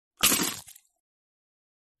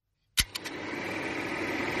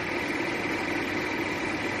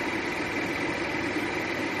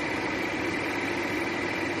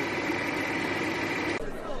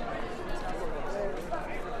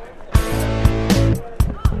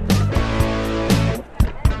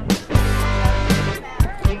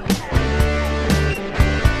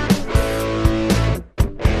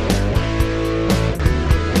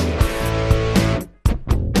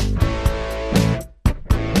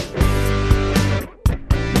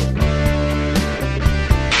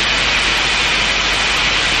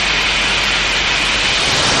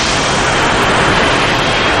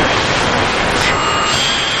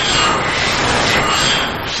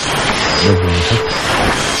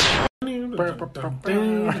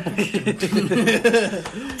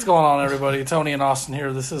What's going on, everybody? Tony and Austin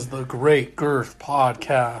here. This is the Great Girth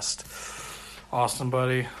Podcast. Austin,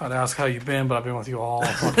 buddy, I'd ask how you've been, but I've been with you all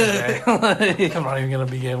fucking day. I'm not even going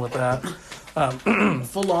to begin with that.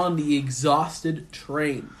 Full on the exhausted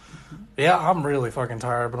train. Yeah, I'm really fucking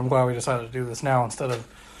tired, but I'm glad we decided to do this now instead of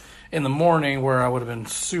in the morning where I would have been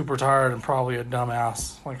super tired and probably a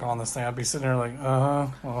dumbass like on this thing. I'd be sitting there like,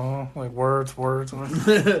 like words.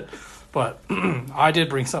 But I did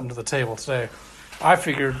bring something to the table today. I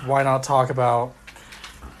figured why not talk about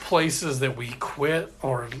places that we quit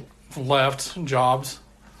or left jobs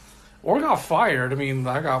or got fired. I mean,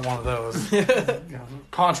 I got one of those.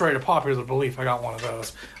 Contrary to popular belief, I got one of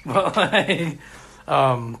those. But like,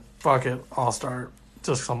 fuck it, I'll start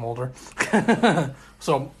just 'cause I'm older.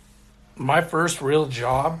 So my first real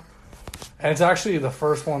job, and it's actually the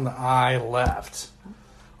first one that I left.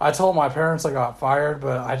 I told my parents I got fired,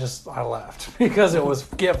 but I left because it was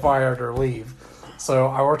get fired or leave. So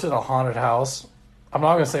I worked at a haunted house. I'm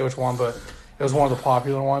not going to say which one, but it was one of the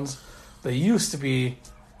popular ones. They used to be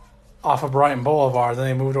off of Brighton Boulevard. Then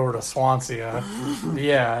they moved over to Swansea.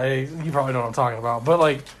 Yeah, you probably know what I'm talking about. But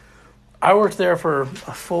like, I worked there for a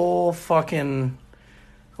full fucking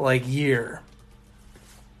like year.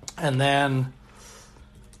 And then,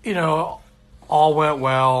 you know, all went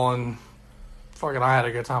well and fucking I had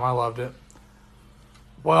a good time. I loved it.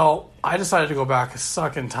 Well, I decided to go back a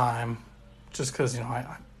second time just because, you know,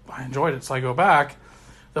 I enjoyed it. So I go back.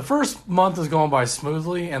 The first month is going by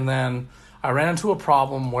smoothly, and then I ran into a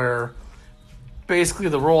problem where basically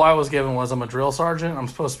the role I was given was I'm a drill sergeant. I'm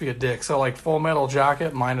supposed to be a dick. So like Full Metal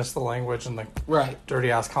Jacket minus the language and the dirty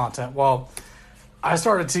ass content. Well, I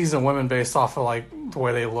started teasing women based off of like the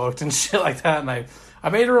way they looked and shit like that, and I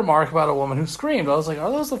made a remark about a woman who screamed. I was like, are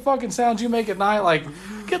those the fucking sounds you make at night? Like,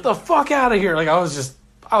 get the fuck out of here. Like, I was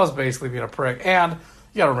basically being a prick. And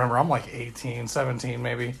you gotta remember, I'm like 18, 17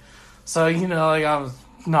 maybe. So, you know, like, I was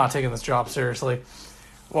not taking this job seriously.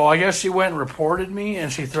 Well, I guess she went and reported me,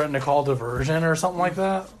 and she threatened to call diversion or something like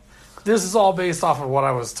that. This is all based off of what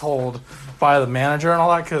I was told by the manager and all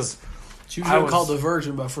that, because she was called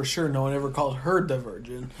diversion, but for sure no one ever called her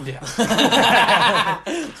diversion. Yeah.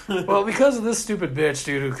 Well, because of this stupid bitch,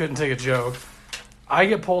 dude, who couldn't take a joke, I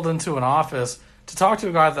get pulled into an office to talk to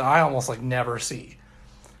a guy that I almost like never see.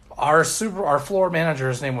 Our floor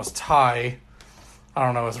manager's name was Ty. I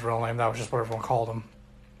don't know his real name. That was just what everyone called him.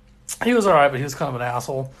 He was alright, but he was kind of an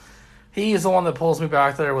asshole. He's the one that pulls me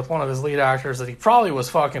back there with one of his lead actors that he probably was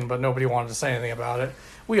fucking, but nobody wanted to say anything about it.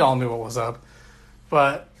 We all knew what was up.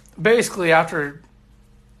 But basically, after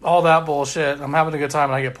all that bullshit, I'm having a good time,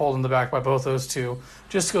 and I get pulled in the back by both those two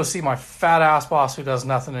just to go see my fat ass boss who does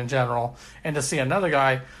nothing in general, and to see another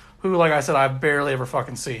guy who, like I said, I barely ever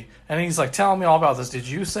fucking see. And he's like telling me all about this. Did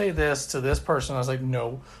you say this to this person? I was like,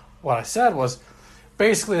 no. What I said was,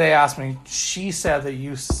 basically they asked me, she said that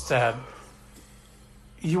you said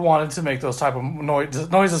you wanted to make those type of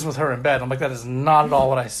noises with her in bed. I'm like, that is not at all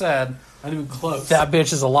what I said. Not even close. That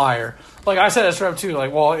bitch is a liar. Like, I said it straight up too.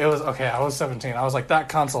 Like, well, it was, okay, I was 17. I was like, that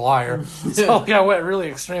cunt's a liar. So, like, I went really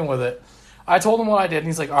extreme with it. I told him what I did, and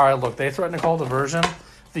he's like, all right, look, they threatened to call diversion.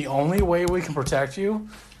 The only way we can protect you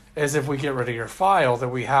is if we get rid of your file that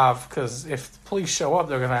we have, because if the police show up,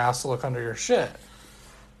 they're going to ask to look under your shit.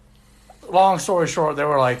 Long story short, they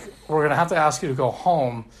were like, we're going to have to ask you to go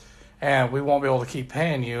home, and we won't be able to keep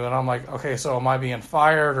paying you. And I'm like, okay, so am I being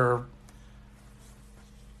fired or...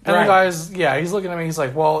 And the guy's, he's looking at me, he's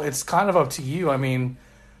like, well, it's kind of up to you. I mean,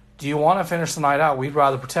 do you want to finish the night out? We'd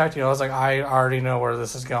rather protect you. I was like, I already know where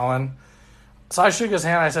this is going. So I shook his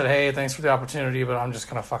hand. I said, hey, thanks for the opportunity, but I'm just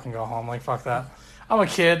going to fucking go home. Like, fuck that. I'm a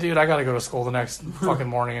kid, dude. I got to go to school the next fucking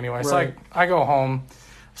morning anyway. So I go home,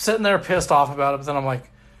 sitting there pissed off about it, but then I'm like,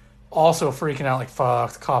 also freaking out, like,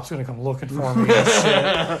 fuck, the cop's going to come looking for me and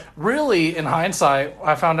shit. Really, in hindsight,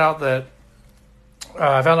 I found out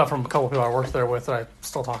from a couple people I worked there with that I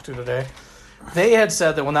still talk to today. They had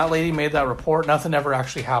said that when that lady made that report, nothing ever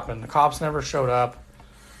actually happened. The cops never showed up.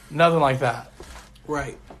 Nothing like that.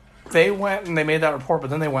 Right. They went and they made that report, but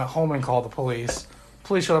then they went home and called the police.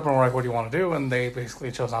 Police showed up and were like, what do you want to do? And they basically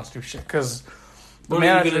chose not to do shit. Because the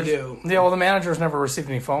managers, the managers never received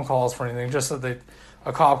any phone calls for anything. Just that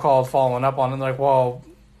a cop called following up on it. And they're like, well,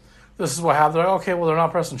 this is what happened. They're like, okay, well, they're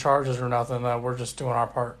not pressing charges or nothing. We're just doing our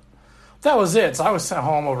part. That was it. So I was sent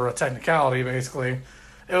home over a technicality, basically.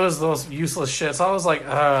 It was those useless shit. So I was like,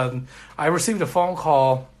 I received a phone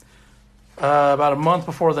call about a month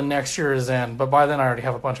before the next year is in. But by then I already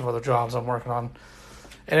have a bunch of other jobs I'm working on.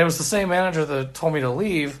 And it was the same manager that told me to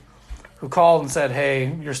leave who called and said,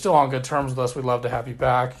 hey, you're still on good terms with us. We'd love to have you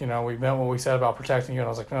back. You know, we meant what we said about protecting you. And I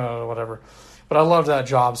was like, no, whatever. But I loved that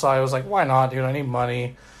job. So I was like, why not, dude? I need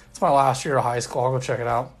money. It's my last year of high school. I'll go check it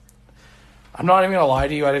out. I'm not even going to lie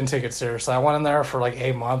to you. I didn't take it seriously. I went in there for like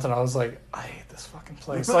a month and I was like, I hate this fucking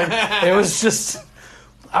place. Like, it was just,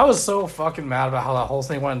 I was so fucking mad about how that whole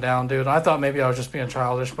thing went down, dude. And I thought maybe I was just being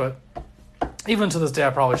childish, but even to this day,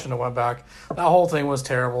 I probably shouldn't have went back. That whole thing was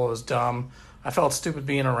terrible. It was dumb. I felt stupid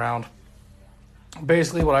being around.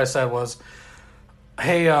 Basically, what I said was,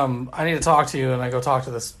 hey, I need to talk to you. And I go talk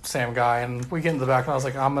to this Sam guy. And we get in the back, and I was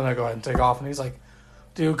like, I'm going to go ahead and take off. And he's like,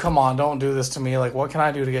 dude, come on, don't do this to me. Like, what can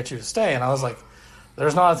I do to get you to stay? And I was like,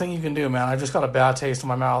 there's not a thing you can do, man. I just got a bad taste in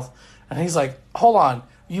my mouth. And he's like, hold on.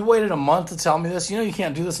 You waited a month to tell me this? You know you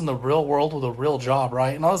can't do this in the real world with a real job,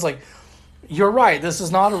 right? And I was like, you're right. This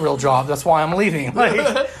is not a real job. That's why I'm leaving.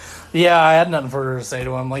 Like, yeah, I had nothing further to say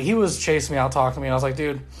to him. Like, he was chasing me out, talking to me. And I was like,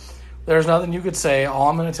 dude, there's nothing you could say. All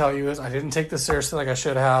I'm going to tell you is I didn't take this seriously like I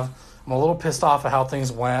should have. I'm a little pissed off at how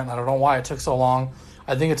things went. I don't know why it took so long.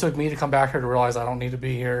 I think it took me to come back here to realize I don't need to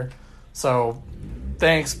be here. So,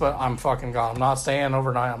 thanks, but I'm fucking gone. I'm not staying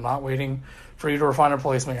overnight. I'm not waiting for you to find a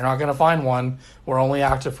replacement. You're not going to find one. We're only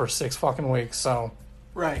active for 6 fucking weeks, so.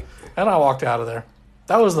 Right. And I walked out of there.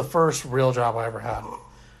 That was the first real job I ever had.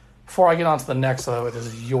 Before I get on to the next, though, it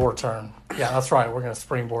is your turn. Yeah, that's right. We're going to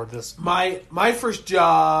springboard this. My first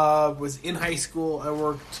job was in high school. I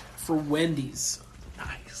worked for Wendy's.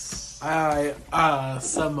 Nice.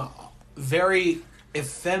 Some very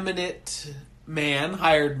effeminate man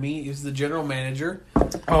hired me. He was the general manager.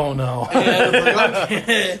 Oh, no. And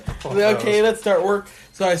I was like, okay, let's start work.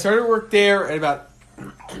 So I started work there, and about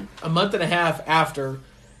a month and a half after,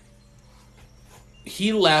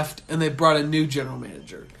 he left, and they brought a new general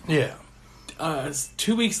manager. Yeah.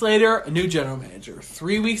 2 weeks later, a new general manager.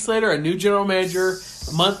 3 weeks later, a new general manager.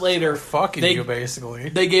 A month later, fucking you, basically.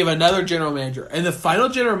 They gave another general manager. And the final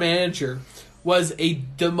general manager was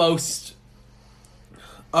the most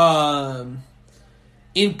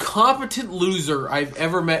incompetent loser I've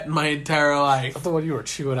ever met in my entire life. That's the one you were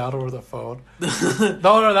chewing out over the phone.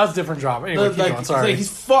 No, that's a different job. Anyway, keep going. Sorry.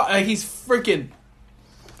 He's freaking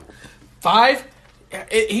 5.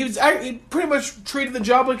 He pretty much treated the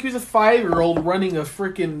job like he was a 5-year-old running a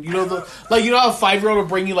freaking, how a 5-year-old would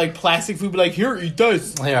bring you like plastic food, be like, here, eat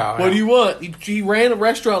this. Yeah. What do you want? He ran a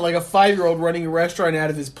restaurant like a 5-year-old running a restaurant out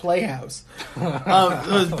of his playhouse.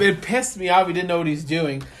 It pissed me off. He didn't know what he's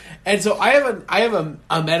doing. And so I have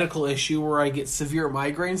a medical issue where I get severe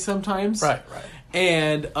migraines sometimes. Right.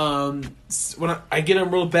 And when I get them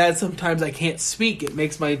real bad, sometimes I can't speak. It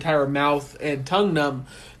makes my entire mouth and tongue numb.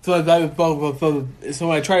 So when I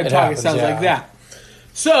try to talk, it sounds like that.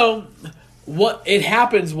 So it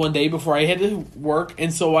happens one day before I head to work,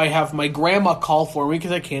 and so I have my grandma call for me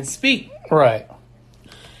because I can't speak. Right.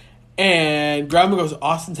 And grandma goes,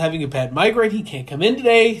 Austin's having a bad migraine. He can't come in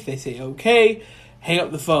today. They say, okay. Hang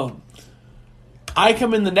up the phone. I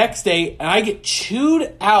come in the next day, and I get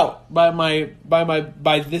chewed out by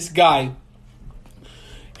this guy.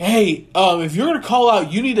 Hey, if you're going to call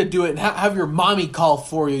out, you need to do it and have your mommy call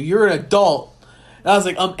for you. You're an adult. And I was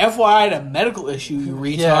like, FYI, I had a medical issue, you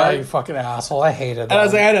retard. Yeah, you fucking asshole. I hated that. And I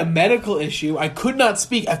was like, I had a medical issue. I could not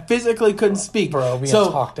speak. I physically couldn't speak. Bro, being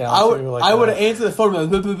so talked down. I would have answered the phone.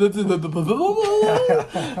 And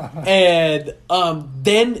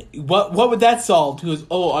then, what would that solve? He goes,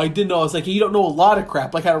 I didn't know. I was like, you don't know a lot of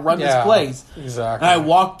crap, like how to run this place. Exactly. And I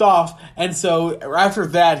walked off. And so after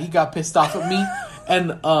that, he got pissed off at me.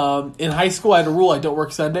 And in high school, I had a rule: I don't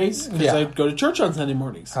work Sundays because I'd go to church on Sunday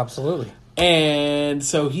mornings. Absolutely. And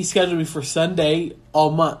so he scheduled me for Sunday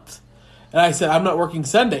all month. And I said, I'm not working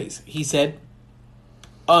Sundays. He said,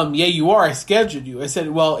 yeah, you are. I scheduled you. I said,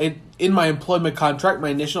 well, in my employment contract, my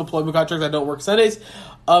initial employment contract, I don't work Sundays.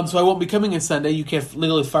 So I won't be coming in Sunday. You can't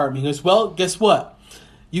legally fire me. He goes, well, guess what?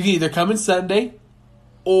 You can either come in Sunday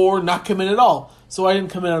or not come in at all. So I didn't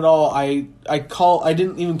come in at all. I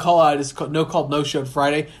didn't even call out. I just no showed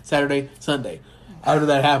Friday, Saturday, Sunday. After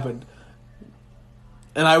that happened.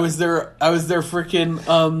 And I was their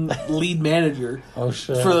freaking lead manager. Oh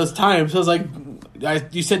shit! For those times, so I was like,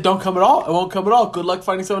 "You said don't come at all. I won't come at all. Good luck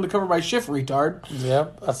finding someone to cover my shift, retard."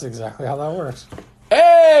 Yep, that's exactly how that works.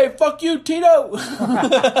 Hey, fuck you, Tito.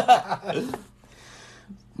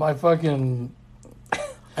 My fucking.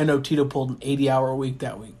 I know Tito pulled an 80-hour week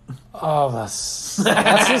that week. Oh, that's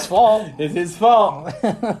his fault. It's his fault.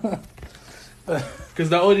 Because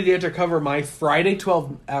not only did he have to cover my Friday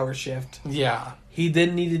 12-hour shift. Yeah. He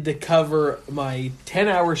then needed to cover my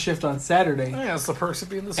 10-hour shift on Saturday. Yeah, it's the perks of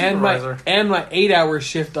being the supervisor. And my 8-hour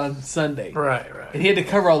shift on Sunday. Right. And he had to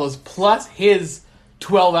cover all those, plus his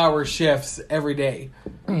 12-hour shifts every day.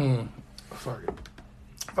 Fuck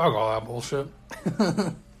all that bullshit.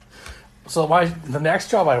 So the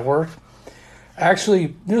next job I worked,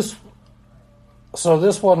 actually, this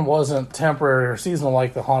one wasn't temporary or seasonal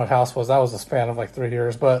like the haunted house was. That was a span of like 3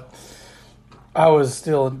 years, but I was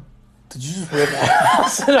still. Did you just rip the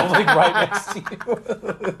house? And I'm like right next to you.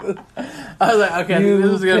 I was like, okay, I think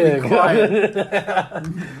this is gonna be quiet.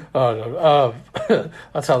 Oh no,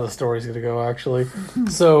 that's how the story's gonna go. Actually,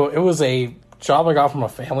 so it was a job I got from a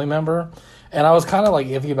family member, and I was kind of like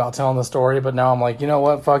iffy about telling the story, but now I'm like, you know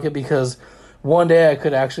what, fuck it, because one day I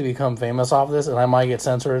could actually become famous off this, and I might get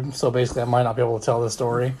censored. So basically, I might not be able to tell this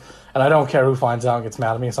story, and I don't care who finds out and gets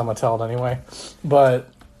mad at me, so I'm gonna tell it anyway.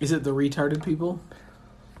 But is it the retarded people?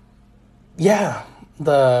 Yeah,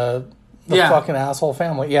 the fucking asshole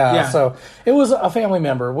family. Yeah, so it was a family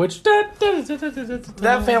member, which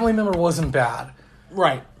that family member wasn't bad.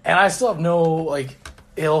 Right. And I still have no, like,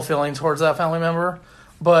 ill feeling towards that family member,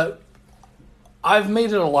 but I've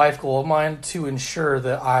made it a life goal of mine to ensure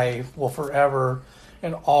that I will forever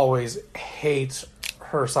and always hate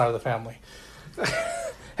her side of the family.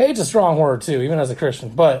 Hate's a strong word, too, even as a Christian.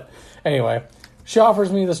 But anyway, she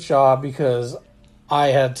offers me this job because I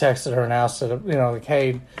had texted her and asked her, like,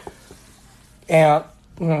 hey, Aunt,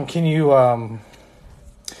 can you offer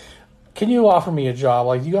me a job?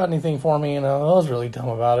 Like, you got anything for me? And I was really dumb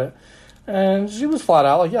about it. And she was flat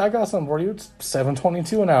out like, yeah, I got something for you. It's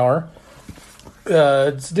 $7.22 an hour.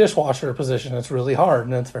 It's a dishwasher position. It's really hard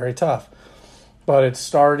and it's very tough. But it's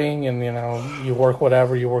starting and, you work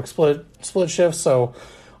whatever. You work split shifts. So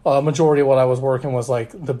majority of what I was working was,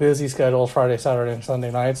 like, the busy schedule, Friday, Saturday, and Sunday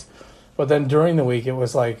nights. But then during the week, it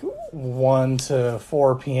was like 1 to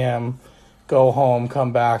 4 p.m., go home,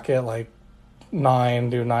 come back at like 9,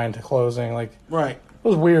 do 9 to closing. Like, right. It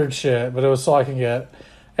was weird shit, but it was so I can get,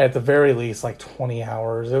 at the very least, like 20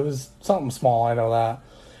 hours. It was something small, I know that.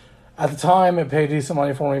 At the time, it paid decent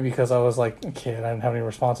money for me because I was like a kid. I didn't have any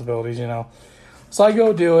responsibilities, So I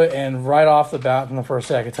go do it, and right off the bat, from the first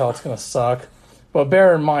day, I could tell it's going to suck. But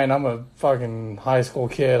bear in mind, I'm a fucking high school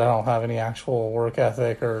kid. I don't have any actual work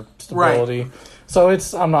ethic or stability. Right. So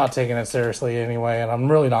I'm not taking it seriously anyway, and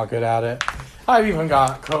I'm really not good at it. I've even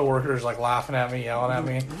got coworkers like laughing at me, yelling at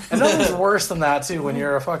me. And nothing's worse than that, too, when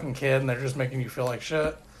you're a fucking kid and they're just making you feel like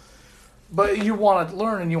shit. But you want to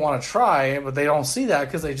learn and you want to try, but they don't see that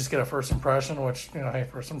because they just get a first impression, which, hey,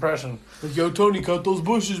 first impression. Like, yo, Tony, cut those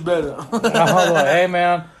bushes better. Hey,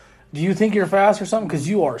 man. Do you think you're fast or something? Because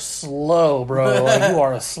you are slow, bro. Like, you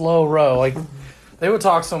are a slow row. Like, they would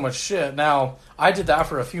talk so much shit. Now, I did that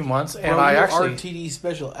for a few months, and I actually... RTD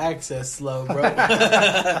special access slow, bro.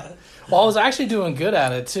 Well, I was actually doing good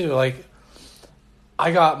at it, too. Like,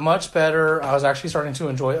 I got much better. I was actually starting to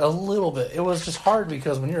enjoy it a little bit. It was just hard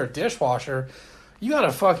because when you're a dishwasher, you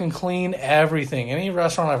gotta fucking clean everything. Any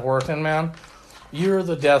restaurant I've worked in, man, you're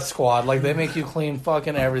the death squad. Like, they make you clean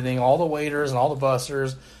fucking everything. All the waiters and all the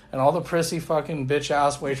busters... And all the prissy fucking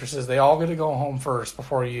bitch-ass waitresses, they all get to go home first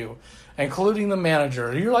before you. Including the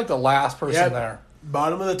manager. You're like the last person there.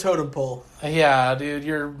 Bottom of the totem pole. Yeah, dude.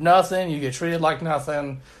 You're nothing. You get treated like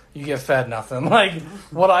nothing. You get fed nothing. Like,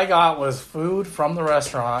 what I got was food from the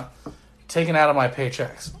restaurant taken out of my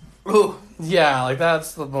paychecks. Ooh. Yeah, like,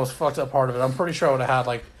 that's the most fucked up part of it. I'm pretty sure I would have had,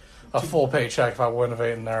 like, a full paycheck if I wouldn't have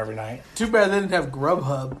eaten there every night. Too bad they didn't have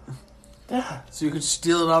Grubhub. Yeah. So you could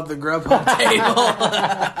steal it off the Grubhub table.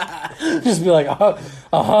 Just be like, oh,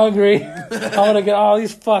 I'm hungry. I want to get all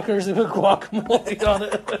these fuckers and put guacamole on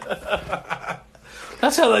it.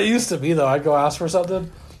 That's how that used to be, though. I'd go ask for something.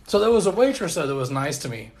 So there was a waitress that was nice to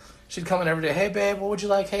me. She'd come in every day. Hey, babe, what would you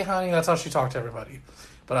like? Hey, honey. That's how she talked to everybody.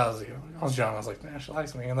 But I was young. I was like, man, she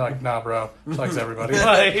likes me. And they're like, nah, bro. She likes everybody.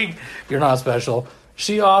 Like, you're not special.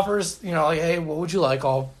 She offers, like, hey, what would you like?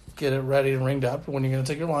 I'll get it ready and ringed up when you're going to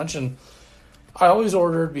take your lunch. And I always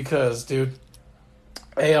ordered because, dude,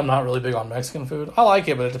 A, I'm not really big on Mexican food. I like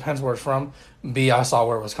it, but it depends where it's from. B, I saw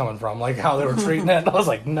where it was coming from, like how they were treating it. I was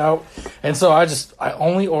like, no. And so I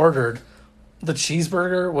only ordered the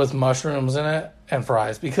cheeseburger with mushrooms in it and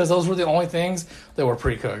fries because those were the only things that were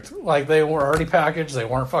pre-cooked. Like, they were already packaged. They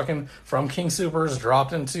weren't fucking from King Soopers,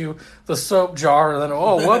 dropped into the soap jar, and then,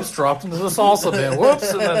 whoops, dropped into the salsa bin.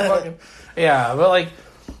 Whoops, and then fucking... Yeah, but, like...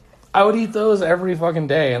 I would eat those every fucking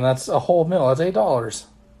day, and that's a whole meal. That's $8. It's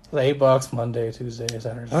 $8 Monday, Tuesday,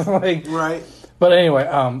 Saturday. Like, right. But anyway,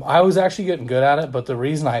 I was actually getting good at it, but the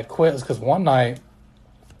reason I had quit is because one night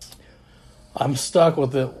I'm stuck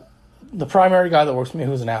with the primary guy that works with me,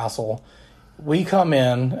 who's an asshole. We come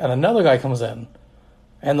in, and another guy comes in,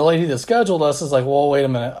 and the lady that scheduled us is like, well, wait a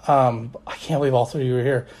minute. I can't believe all three of you are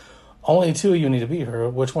here. Only two of you need to be here.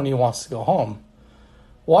 Which one of you wants to go home?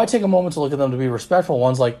 Well, I take a moment to look at them to be respectful.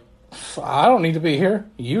 One's like, I don't need to be here.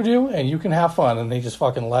 You do, and you can have fun. And they just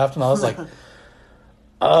fucking left, and I was like,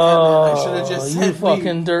 oh, I should have just you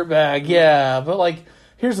fucking dirtbag. Yeah, but like,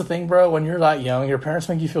 here's the thing, bro. When you're that young, your parents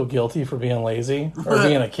make you feel guilty for being lazy or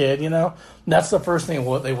being a kid, you know? And that's the first thing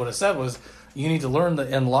what they would have said was, you need to learn that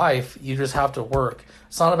in life, you just have to work.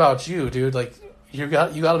 It's not about you, dude. Like, you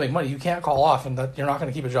got to make money. You can't call off, and that you're not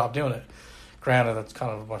going to keep a job doing it. Granted, that's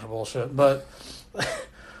kind of a bunch of bullshit, but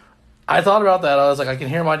I thought about that. I was like, I can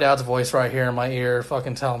hear my dad's voice right here in my ear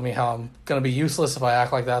fucking telling me how I'm going to be useless if I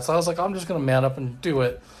act like that. So I was like, I'm just going to man up and do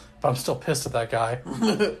it. But I'm still pissed at that guy.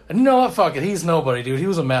 And you know what? Fuck it. He's nobody, dude. He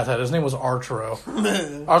was a meth head. His name was Arturo.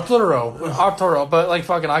 Arturo. But, like,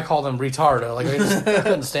 fucking, I called him Retardo. Like, I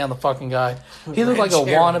couldn't stand the fucking guy. He looked like a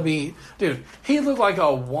wannabe... Dude, he looked like a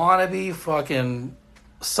wannabe fucking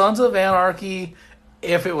Sons of Anarchy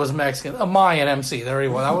if it was Mexican. A Mayan MC. There he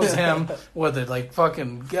was. That was him with it, like,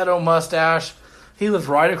 fucking ghetto mustache. He lived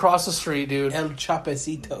right across the street, dude. El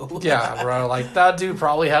Chapecito. Yeah, bro. Like, that dude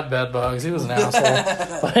probably had bed bugs. He was an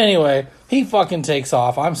asshole. But anyway, he fucking takes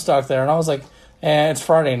off. I'm stuck there. And I was like, it's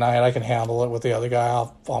Friday night. I can handle it with the other guy.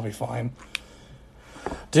 I'll be fine.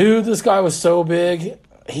 Dude, this guy was so big.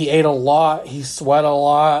 He ate a lot. He sweat a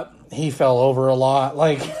lot. He fell over a lot.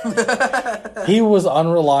 Like, he was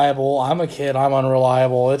unreliable. I'm a kid. I'm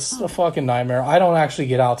unreliable. It's a fucking nightmare. I don't actually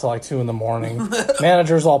get out till like 2 a.m.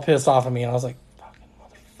 Manager's all pissed off at me. And I was like,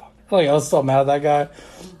 like, I was so mad at that guy.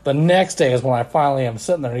 The next day is when I finally am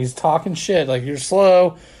sitting there. He's talking shit. Like, you're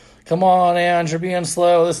slow. Come on, Ange, you're being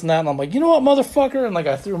slow. This and that. And I'm like, you know what, motherfucker? And, like,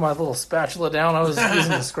 I threw my little spatula down. I was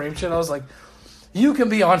using to scrape shit. I was like, you can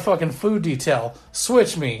be on fucking food detail.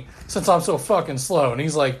 Switch me since I'm so fucking slow. And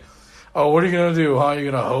he's like, oh, what are you going to do, huh? You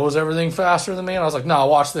going to hose everything faster than me? And I was like, nah,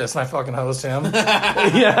 watch this. And I fucking hosed him.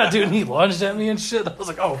 Yeah, dude, and he lunged at me and shit. I was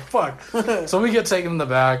like, oh, fuck. So we get taken in the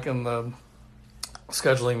back, and the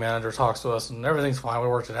scheduling manager talks to us, and everything's fine. We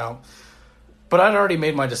worked it out. But I'd already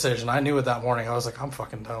made my decision. I knew it that morning. I was like, I'm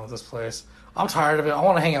fucking done with this place. I'm tired of it. I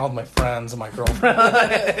want to hang out with my friends and my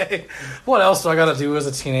girlfriend. What else do I got to do as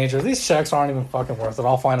a teenager? These checks aren't even fucking worth it.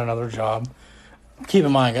 I'll find another job. Keep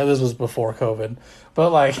in mind, this was before COVID.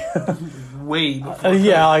 But, like... Way before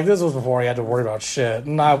yeah, like, this was before you had to worry about shit.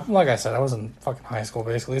 And like I said, I was in fucking high school,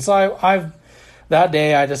 basically. So that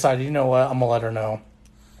day, I decided, you know what? I'm going to let her know.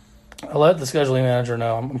 I let the scheduling manager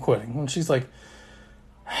know I'm quitting. And she's like,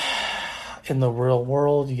 in the real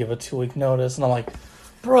world, you give a 2-week notice. And I'm like,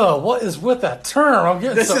 bro, what is with that term? I'm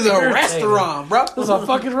getting This is a restaurant, bro. This is a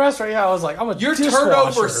fucking restaurant. Yeah, I was like, I'm a Your dishwasher.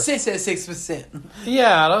 turnover sits at 6%.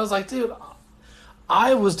 Yeah, and I was like, dude,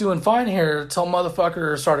 I was doing fine here until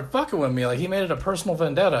motherfucker started fucking with me. Like, he made it a personal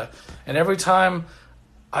vendetta. And every time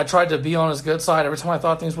I tried to be on his good side, every time I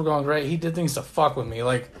thought things were going great, he did things to fuck with me.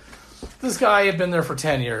 Like, this guy had been there for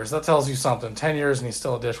 10 years. That tells you something. 10 years and he's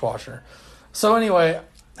still a dishwasher. So anyway,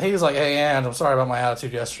 he's like, hey, and I'm sorry about my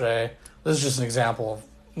attitude yesterday. This is just an example of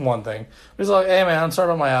one thing. He's like, hey, man, I'm sorry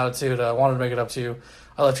about my attitude. I wanted to make it up to you.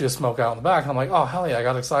 I let you smoke out in the back. And I'm like, oh, hell yeah, I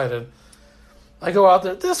got excited. I go out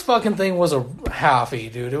there. This fucking thing was a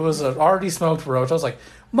halfie, dude. It was an already smoked roach. I was like,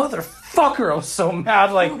 motherfucker, I was so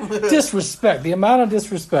mad. Like, disrespect. The amount of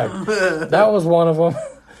disrespect. That was one of them.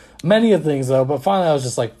 Many of things, though, but finally I was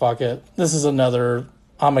just like, fuck it. This is another,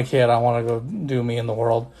 I'm a kid, I want to go do me in the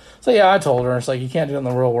world. So yeah, I told her, it's like, you can't do it in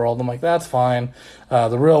the real world. I'm like, that's fine.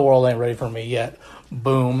 The real world ain't ready for me yet.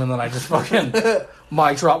 Boom, and then I just fucking,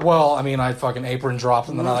 mic drop. Well, I mean, I fucking apron dropped,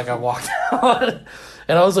 and then I walked out.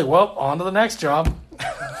 And I was like, well, on to the next job.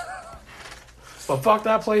 But fuck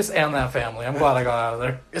that place and that family. I'm glad I got out of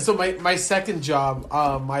there. So my second job,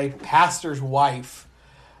 my pastor's wife,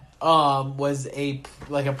 was a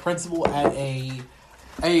principal at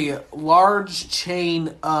a large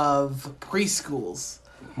chain of preschools,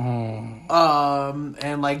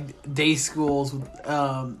 and like day schools.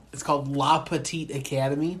 It's called La Petite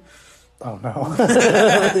Academy. Oh no.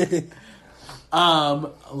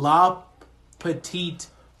 La Petite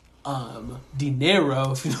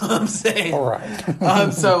Dinero, if you know what I'm saying. All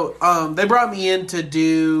right. So they brought me in to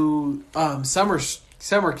do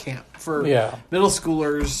summer camp for middle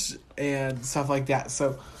schoolers and stuff like that.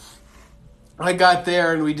 So I got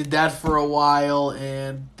there and we did that for a while,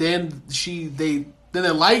 and then they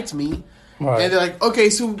liked me, right. And they're like,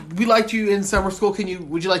 okay, so we liked you in summer school.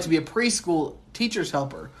 Would you like to be a preschool teacher's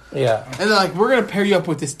helper? Yeah. And they're like, we're gonna pair you up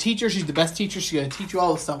with this teacher. She's the best teacher. She's gonna teach you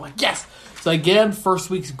all this stuff. I'm like, yes. So again, first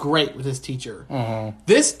week's great with this teacher. Mm-hmm.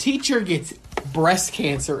 This teacher gets breast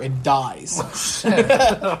cancer and dies. Oh, shit.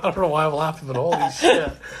 I don't know why I'm laughing, but holy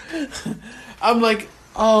shit. I'm like,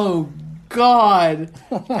 oh, God.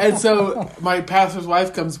 And so my pastor's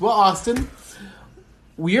wife comes, well, Austin,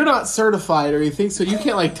 well, you're not certified or anything, so you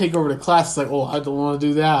can't like take over the class. It's like, oh, I don't want to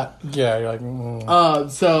do that. Yeah, you're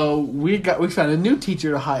like. So we found a new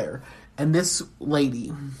teacher to hire, and this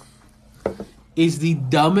lady is the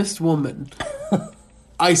dumbest woman.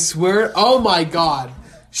 I swear. Oh my god,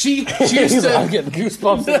 she used to. I'm getting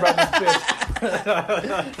goosebumps about this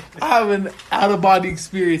bitch. Having out of body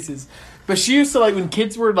experiences. But she used to, like, when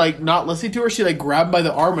kids were, like, not listening to her, she'd, like, grab them by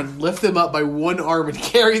the arm and lift them up by one arm and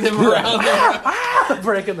carry them around.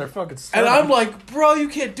 Breaking their fucking sternum. And I'm like, bro, you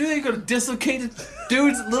can't do that. You're going to dislocate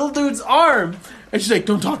little dude's arm. And she's like,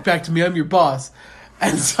 don't talk back to me. I'm your boss.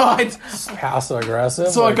 And so passive aggressive.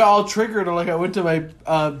 So I got all triggered. And, like, I went to my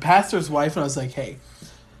pastor's wife and I was like, hey,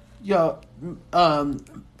 yo,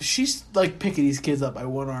 she's, like, picking these kids up by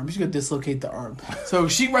one arm. She's going to dislocate the arm. So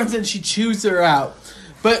she runs in, she chews her out.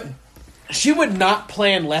 But she would not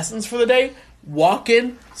plan lessons for the day, walk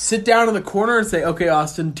in, sit down in the corner and say, okay,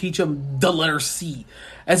 Austin, teach them the letter C.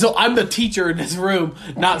 And so I'm the teacher in this room,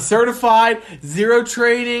 not certified, zero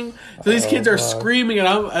training. So these kids are screaming, and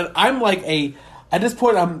I'm like at this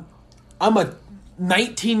point, I'm a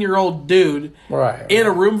 19-year-old dude in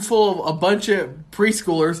a room full of a bunch of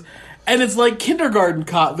preschoolers, and it's like kindergarten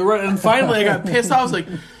caught. And finally I got pissed off. I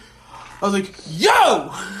was like,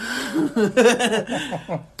 yo!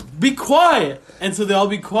 Be quiet. And so they all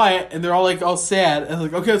be quiet, and they're all like all sad. And I'm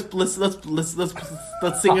like, okay, let's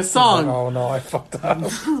sing a song. Oh no, I fucked up.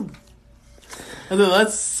 And then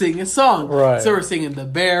let's sing a song. Right. So we're singing "The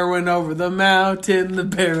Bear Went Over the Mountain." The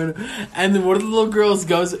bear went, and then one of the little girls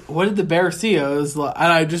goes, "What did the bear see?" And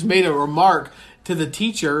I just made a remark to the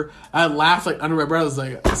teacher. I laughed like under my breath. I was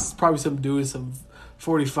like, "This is probably some dude with some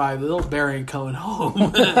 45. The little bear ain't coming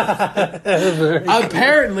home."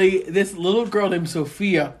 Apparently, this little girl named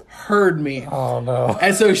Sophia heard me. Oh, no.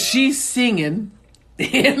 And so she's singing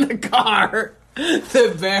in the car.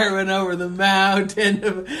 The bear went over the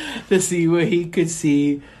mountain to see what he could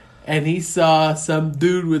see. And he saw some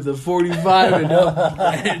dude with a 45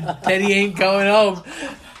 and Teddy ain't going home.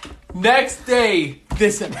 Next day,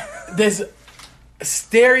 this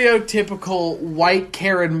stereotypical white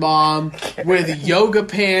Karen mom with yoga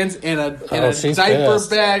pants and a diaper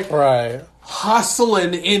bag, right?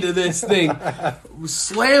 Hustling into this thing,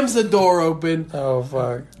 slams the door open. Oh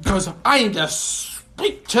fuck! Goes, I need to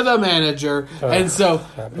speak to the manager, and so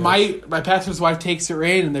my pastor's wife takes her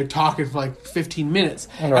in, and they're talking for like 15 minutes,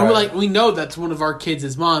 and we're like, we know that's one of our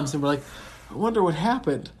kids' moms, and we're like, I wonder what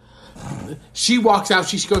happened. She walks out.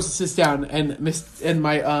 She goes to sit down, and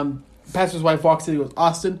my pastor's wife walks in and goes,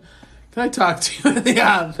 Austin, can I talk to you in the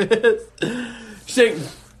office? She's like,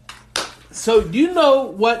 so do you know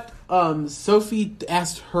what Sophie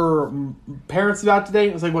asked her parents about today?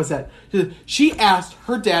 I was like, what's that? She asked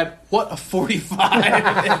her dad what a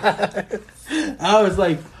 45 is. I was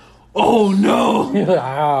like, oh no.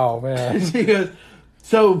 Oh man. She goes,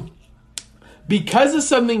 so because of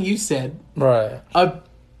something you said, right, a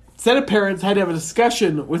set of parents had to have a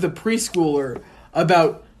discussion with a preschooler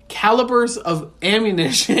about calibers of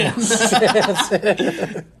ammunition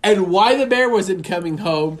and why the bear wasn't coming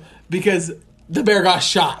home because the bear got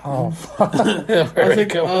shot. Oh, I was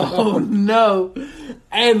like, oh no.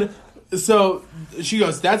 And so she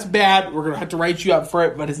goes, that's bad. We're going to have to write you up for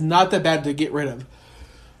it, but it's not that bad to get rid of.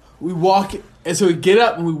 We walk, and so we get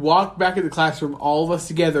up and we walk back in the classroom, all of us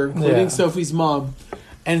together, including Sophie's mom.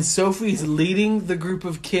 And Sophie's leading the group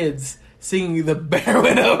of kids singing "The Bear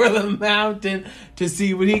Went Over the Mountain" to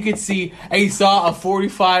see what he could see. And he saw a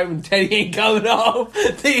 45 and Teddy ain't coming home.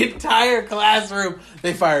 The entire classroom,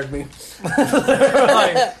 they fired me.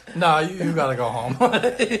 like, no, you gotta go home.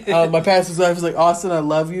 My pastor's wife was like, Austin, I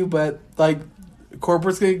love you, but like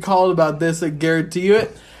corporate's gonna get called about this, I guarantee you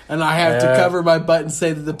it. And I have to cover my butt and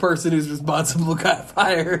say that the person who's responsible got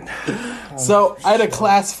fired. So I had a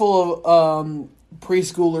class full of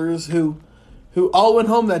preschoolers who all went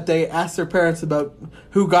home that day, asked their parents about,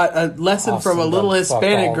 who got a lesson from a little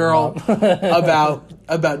Hispanic girl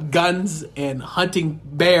about guns and hunting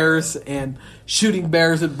bears and shooting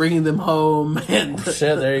bears and bringing them home. And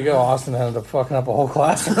shit, there you go. Austin ended up fucking up a whole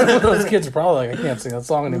class. Those kids are probably like, I can't sing that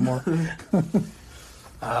song anymore.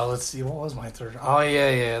 Let's see, what was my third? Oh,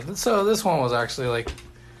 yeah. So this one was actually like,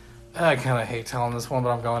 I kind of hate telling this one,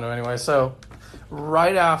 but I'm going to anyway. So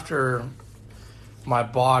right after my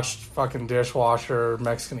botched fucking dishwasher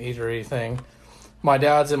Mexican eatery thing, my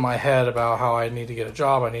dad's in my head about how I need to get a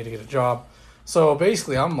job. So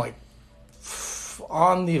basically I'm like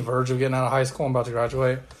on the verge of getting out of high school. I'm about to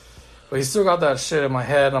graduate, but he's still got that shit in my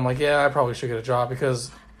head, and I'm like, yeah, I probably should get a job,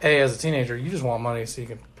 because as a teenager you just want money so you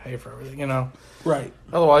can pay for everything, you know? Right.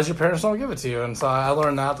 Otherwise your parents don't give it to you. And so I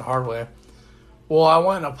learned that the hard way. Well, I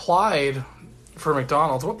went and applied for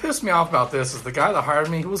McDonald's. What pissed me off about this is the guy that hired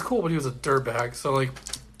me, he was cool, but he was a dirtbag. So, like,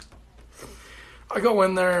 I go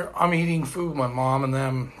in there, I'm eating food with my mom and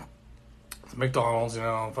them. McDonald's, you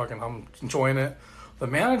know, I'm enjoying it. The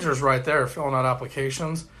manager's right there filling out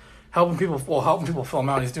applications, helping people fill them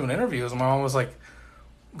out. He's doing interviews. And my mom was like,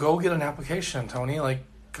 go get an application, Tony. Like,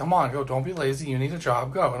 come on, go. Don't be lazy. You need a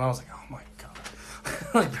job. Go. And I was like, oh, my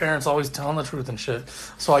God. Like, parents always telling the truth and shit.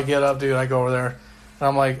 So I get up, dude. I go over there. And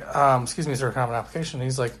I'm like, excuse me, sir, can I have an application? And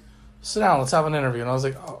he's like, sit down. Let's have an interview. And I was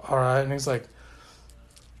like, oh, all right. And he's like,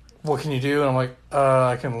 what can you do? And I'm like,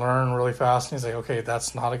 I can learn really fast. And he's like, okay,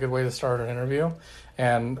 that's not a good way to start an interview.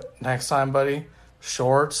 And next time, buddy,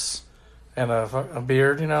 shorts and a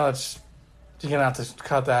beard, you know, you're going to have to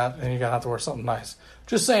cut that and you're going to have to wear something nice.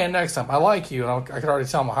 Just saying next time. I like you, and I could already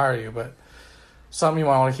tell him to hire you, but something you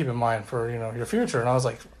might want to keep in mind for, you know, your future. And I was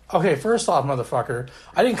like, okay, first off, motherfucker,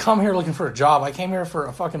 I didn't come here looking for a job. I came here for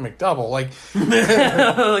a fucking McDouble. Like,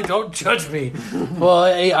 like, don't judge me. Well,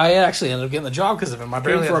 I actually ended up getting the job because of him. I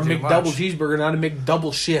barely for a had to do McDouble much. Cheeseburger, not a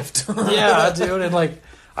McDouble shift. Yeah, dude. And, like,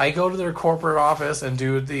 I go to their corporate office, and,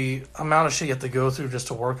 dude, the amount of shit you have to go through just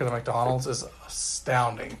to work at a McDonald's is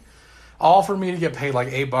astounding. All for me to get paid, like,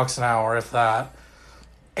 $8 an hour, if that.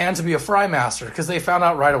 And to be a fry master, because they found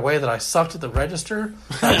out right away that I sucked at the register.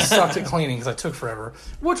 I sucked at cleaning because I took forever.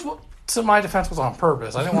 Which, to my defense, was on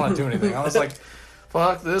purpose. I didn't want to do anything. I was like,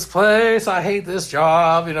 fuck this place. I hate this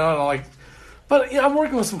job. You know, and I'm like, but yeah, I'm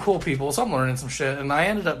working with some cool people, so I'm learning some shit. And I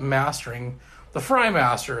ended up mastering the fry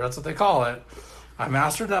master. That's what they call it. I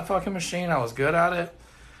mastered that fucking machine. I was good at it.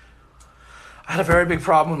 I had a very big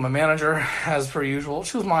problem with my manager, as per usual.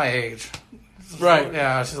 She was my age. Right.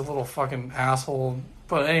 Yeah, she's a little fucking asshole.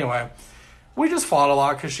 But anyway, we just fought a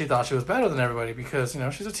lot because she thought she was better than everybody because, you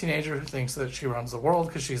know, she's a teenager who thinks that she runs the world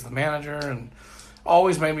because she's the manager and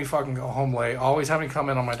always made me fucking go home late, always having me come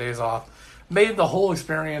in on my days off. Made the whole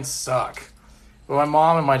experience suck. But my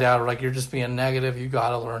mom and my dad were like, you're just being negative. You got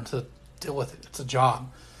to learn to deal with it. It's a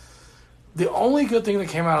job. The only good thing that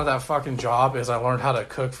came out of that fucking job is I learned how to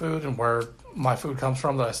cook food and where my food comes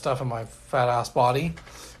from that I stuff in my fat ass body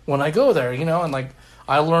when I go there, you know, and like,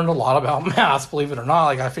 I learned a lot about math, believe it or not.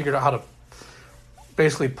 Like, I figured out how to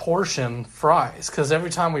basically portion fries. Because every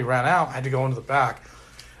time we ran out, I had to go into the back.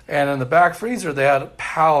 And in the back freezer, they had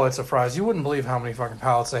pallets of fries. You wouldn't believe how many fucking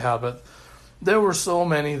pallets they had. But there were so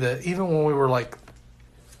many that even when we were like,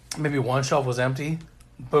 maybe one shelf was empty,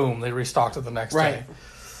 boom, they restocked it the next day.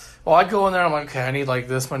 Well, I'd go in there, I'm like, okay, I need like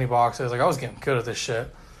this many boxes. Like, I was getting good at this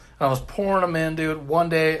shit. And I was pouring them in, dude. One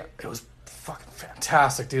day, it was fucking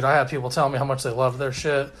fantastic, dude. I had people telling me how much they loved their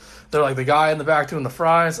shit. They're like, the guy in the back doing the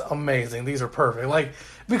fries, amazing. These are perfect. Like,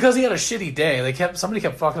 because he had a shitty day, somebody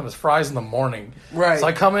kept fucking up his fries in the morning. Right. So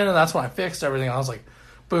I come in and that's when I fixed everything. I was like,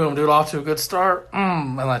 boom, dude, off to a good start.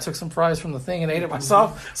 And I took some fries from the thing and ate it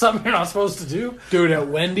myself. Something you're not supposed to do. Dude, at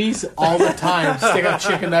Wendy's, all the time, stick a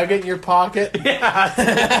chicken nugget in your pocket.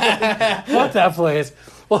 Yeah. Fuck that place.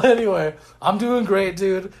 Well, anyway, I'm doing great,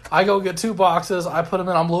 dude. I go get 2 boxes. I put them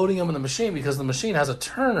in. I'm loading them in the machine because the machine has a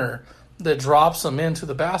turner that drops them into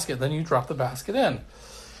the basket. Then you drop the basket in.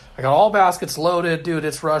 I got all baskets loaded. Dude,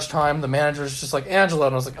 it's rush time. The manager's just like, Angela.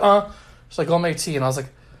 And I was like, She's like, go make tea. And I was like,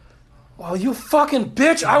 well, you fucking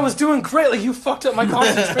bitch. I was doing great. Like, you fucked up my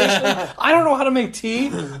concentration. I don't know how to make tea.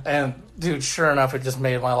 And, dude, sure enough, it just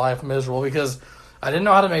made my life miserable because I didn't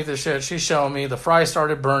know how to make this shit. She's showing me. The fry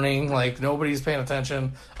started burning. Like, nobody's paying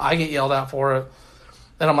attention. I get yelled at for it.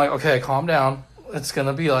 And I'm like, okay, calm down. It's going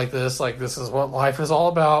to be like this. Like, this is what life is all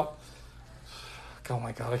about. Oh,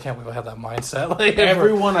 my God. I can't believe I had that mindset. Like,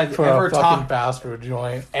 everyone I've ever talked fast food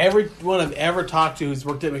joint. Everyone I've ever talked to who's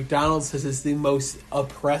worked at McDonald's says it's the most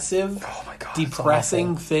oppressive, oh my God,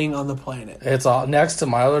 depressing thing on the planet. It's all next to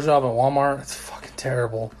my other job at Walmart. It's fucking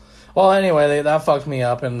terrible. Well, anyway, that fucked me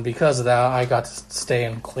up, and because of that, I got to stay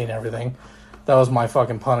and clean everything. That was my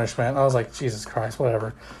fucking punishment. I was like, Jesus Christ,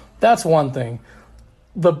 whatever. That's one thing.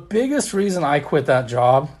 The biggest reason I quit that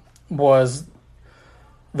job was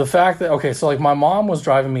the fact that, okay, so like my mom was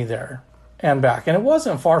driving me there and back, and it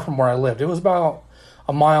wasn't far from where I lived. It was about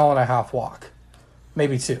a 1.5 mile walk,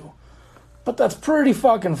 maybe 2. But that's pretty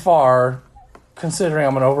fucking far considering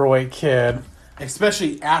I'm an overweight kid.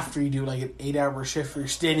 Especially after you do like an 8-hour shift where you're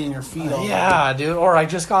standing on your feet all day. Yeah, dude. Or I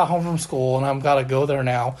just got home from school and I've got to go there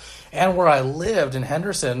now. And where I lived in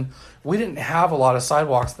Henderson, we didn't have a lot of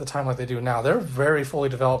sidewalks at the time like they do now. They're very fully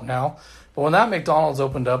developed now. But when that McDonald's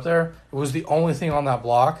opened up there, it was the only thing on that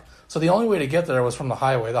block. So the only way to get there was from the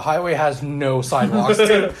highway. The highway has no sidewalks,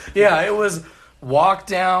 dude. Yeah, it was walk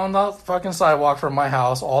down the fucking sidewalk from my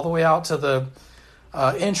house all the way out to the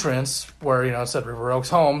entrance where, you know, it said River Oaks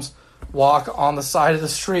Homes. walk on the side of the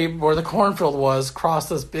street where the cornfield was, cross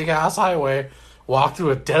this big-ass highway, walk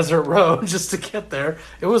through a desert road just to get there.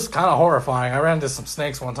 It was kind of horrifying. I ran into some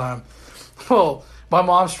snakes one time. Well, my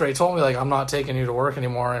mom straight told me, like, I'm not taking you to work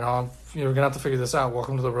anymore. You're going to have to figure this out.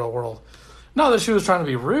 Welcome to the real world. Not that she was trying to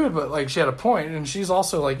be rude, but, like, she had a point. And she's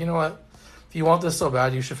also like, you know what? If you want this so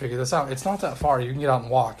bad, you should figure this out. It's not that far. You can get out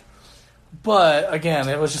and walk. But, again,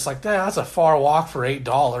 it was just like, that's a far walk for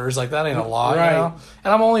 $8. Like, that ain't a lot, right. you know?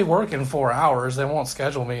 And I'm only working 4 hours. They won't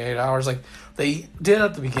schedule me 8 hours. Like, they did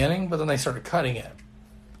at the beginning, but then they started cutting it.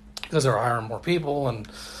 Because they were hiring more people and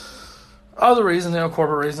other reasons,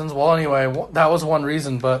 corporate reasons. Well, anyway, that was one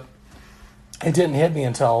reason, but it didn't hit me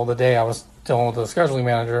until the day I was dealing with the scheduling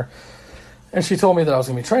manager. And she told me that I was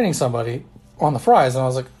going to be training somebody on the fries. And I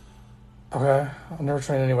was like, okay, I've never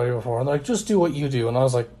trained anybody before. And they're like, just do what you do. And I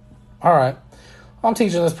was like, all right, I'm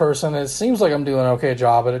teaching this person. It seems like I'm doing an okay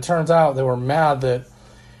job, but it turns out they were mad that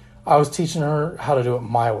I was teaching her how to do it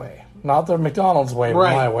my way. Not the McDonald's way, but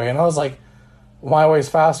my way. And I was like, my way's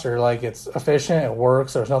faster. Like, it's efficient, it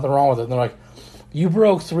works, there's nothing wrong with it. And they're like, you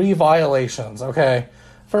broke 3 violations. Okay,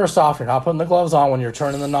 first off, you're not putting the gloves on when you're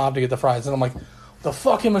turning the knob to get the fries. And I'm like, the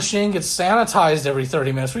fucking machine gets sanitized every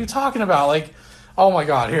 30 minutes. What are you talking about? Like, oh my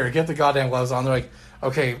God, here, get the goddamn gloves on. They're like,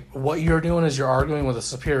 okay, what you're doing is you're arguing with a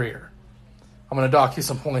superior. I'm going to dock you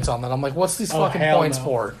some points on that. I'm like, what's these fucking points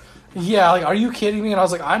for? Yeah, like, are you kidding me? And I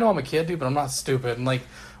was like, I know I'm a kid, dude, but I'm not stupid. And like,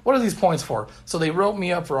 what are these points for? So they wrote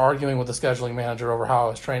me up for arguing with the scheduling manager over how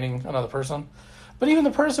I was training another person. But even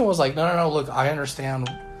the person was like, no, look, I understand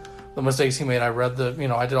the mistakes he made. I read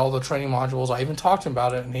I did all the training modules. I even talked to him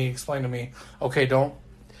about it, and he explained to me, okay, don't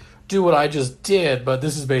do what I just did, but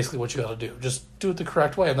this is basically what you got to do. Just do it the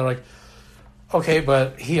correct way. And they're like, okay,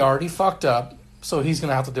 but he already fucked up, so he's going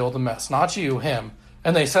to have to deal with the mess. Not you, him.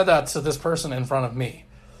 And they said that to this person in front of me.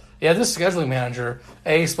 Yeah, this scheduling manager,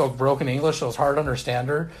 A, spoke broken English, so it was hard to understand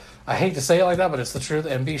her. I hate to say it like that, but it's the truth.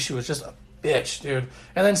 And B, she was just a bitch, dude.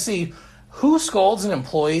 And then C, who scolds an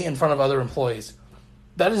employee in front of other employees?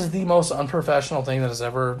 That is the most unprofessional thing that has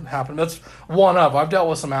ever happened. That's one up. I've dealt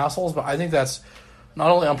with some assholes, but I think that's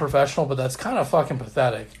not only unprofessional, but that's kind of fucking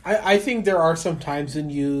pathetic. I think there are some times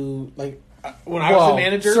when you, like, when I was a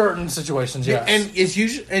manager, certain situations, yes.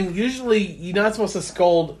 And usually you're not supposed to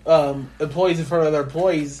scold employees in front of other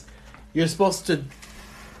employees. You're supposed to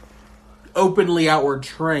openly outward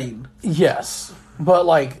train. Yes, but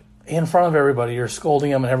like in front of everybody, you're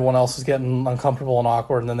scolding them, and everyone else is getting uncomfortable and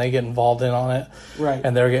awkward, and then they get involved in on it, right?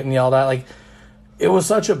 And they're getting yelled at. Like, it was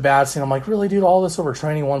such a bad scene. I'm like, really, dude? All this over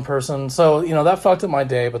training one person? So that fucked up my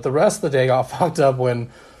day. But the rest of the day got fucked up when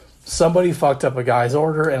somebody fucked up a guy's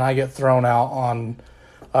order, and I get thrown out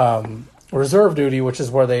on reserve duty, which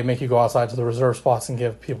is where they make you go outside to the reserve spots and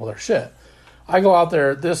give people their shit. I go out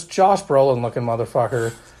there, this Josh Brolin looking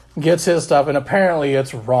motherfucker gets his stuff, and apparently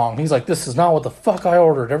it's wrong. He's like, this is not what the fuck I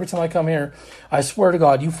ordered. Every time I come here, I swear to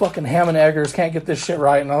God, you fucking ham and eggers can't get this shit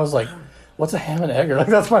right. And I was like, what's a ham and egger? Like,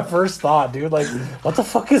 that's my first thought, dude. Like, what the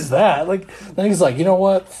fuck is that? Like, then he's like, you know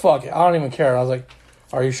what? Fuck it. I don't even care. And I was like,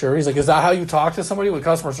 are you sure? He's like, is that how you talk to somebody with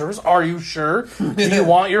customer service? Are you sure? Do you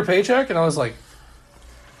want your paycheck? And I was like,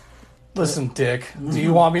 listen, dick, do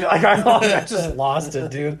you want me to... Like, I just lost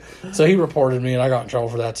it, dude. So he reported me, and I got in trouble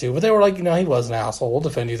for that, too. But they were like, he was an asshole. We'll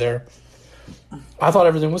defend you there. I thought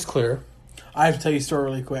everything was clear. I have to tell you a story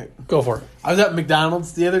really quick. Go for it. I was at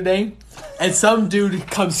McDonald's the other day, and some dude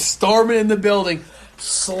comes storming in the building,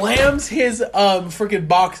 slams his freaking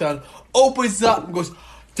box on, opens it up, and goes...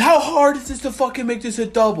 How hard is this to fucking make this a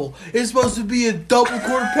double? It's supposed to be a double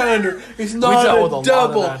quarter pounder. It's not a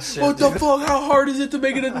double. What the fuck? How hard is it to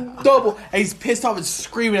make it a double? And he's pissed off and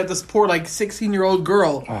screaming at this poor 16-year-old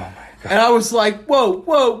girl. Oh my God. And I was like,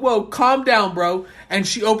 whoa, calm down, bro. And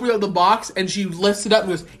she opened up the box and she lifts it up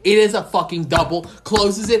and goes, it is a fucking double.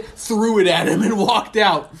 Closes it, threw it at him, and walked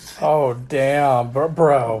out. Oh damn,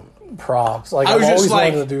 bro. Props. Like, I've always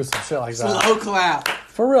wanted to do some shit like that. Slow clap.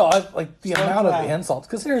 For real, the amount of insults.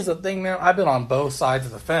 Because here's the thing, man. I've been on both sides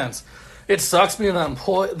of the fence. It sucks being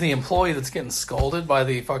the employee that's getting scolded by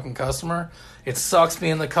the fucking customer. It sucks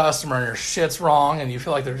being the customer and your shit's wrong and you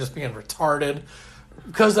feel like they're just being retarded.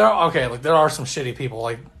 Because there are some shitty people,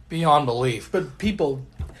 like, beyond belief. But people,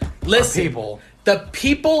 listen. The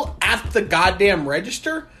people at the goddamn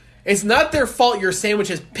register... It's not their fault your sandwich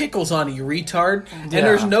has pickles on it, you retard. Yeah. And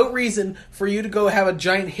there's no reason for you to go have a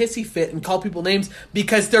giant hissy fit and call people names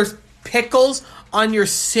because there's pickles on your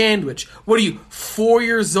sandwich. What are you, 4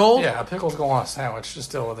 years old? Yeah, pickles go on a sandwich.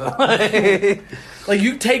 Just deal with it. Like,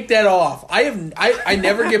 you take that off. I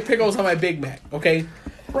never get pickles on my Big Mac, okay?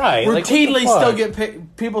 Right. Routinely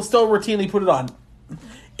people still routinely put it on.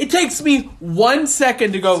 It takes me 1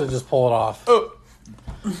 second to go. So just pull it off. Oh,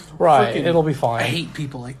 right, freaking, it'll be fine. I hate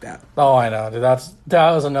people like that. Oh, I know, dude.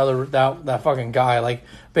 That was another that fucking guy. Like,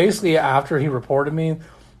 basically, after he reported me,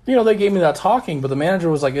 they gave me that talking, but the manager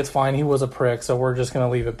was like, "It's fine. He was a prick, so we're just gonna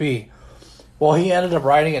leave it be." Well, he ended up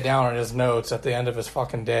writing it down in his notes at the end of his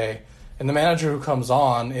fucking day, and the manager who comes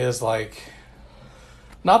on is like,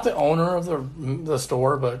 not the owner of the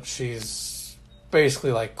store, but she's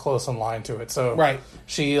basically like close in line to it. So right,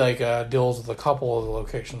 she like deals with a couple of the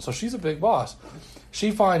locations, so she's a big boss.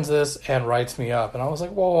 She finds this and writes me up. And I was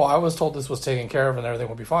like, whoa, I was told this was taken care of and everything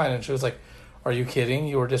would be fine. And she was like, are you kidding?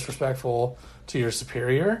 You were disrespectful to your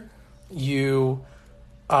superior. You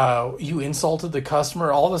insulted the customer,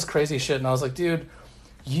 all this crazy shit. And I was like, dude,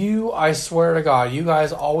 I swear to God, you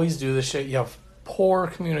guys always do this shit. You have poor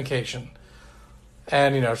communication.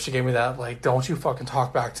 And, she gave me that, like, don't you fucking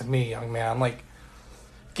talk back to me, young man. Like,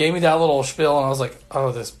 gave me that little spiel. And I was like,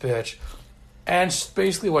 oh, this bitch. And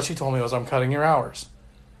basically what she told me was, I'm cutting your hours.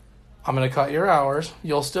 I'm going to cut your hours.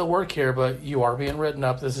 You'll still work here, but you are being written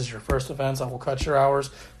up. This is your first offense. I will cut your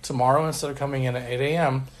hours tomorrow. Instead of coming in at 8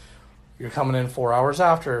 a.m., you're coming in 4 hours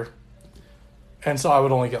after. And so I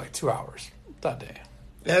would only get like 2 hours that day.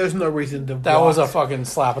 Yeah, there's no reason to That was a fucking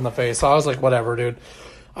slap in the face. So I was like, whatever, dude.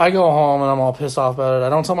 I go home and I'm all pissed off about it. I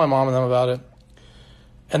don't tell my mom and them about it.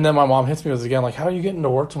 And then my mom hits me with it again, like, how are you getting to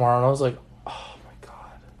work tomorrow? And I was like,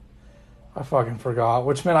 I fucking forgot,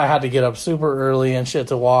 which meant I had to get up super early and shit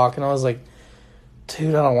to walk. And I was like,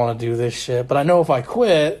 dude, I don't want to do this shit. But I know if I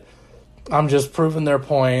quit, I'm just proving their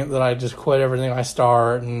point that I just quit everything I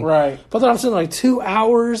start. And, right. But then I'm sitting like 2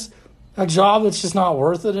 hours, a job that's just not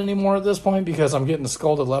worth it anymore at this point because I'm getting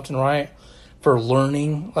scolded left and right for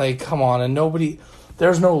learning. Like, come on. And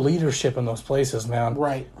there's no leadership in those places, man.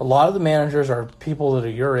 Right. A lot of the managers are people that are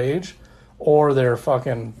your age or they're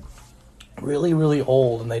fucking really, really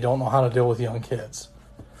old and they don't know how to deal with young kids.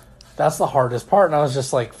 That's the hardest part. And I was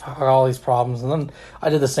just like, fuck all these problems. And then I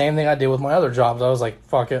did the same thing I did with my other jobs. I was like,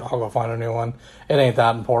 fuck it, I'll go find a new one. It ain't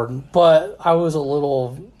that important. But I was a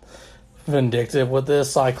little vindictive with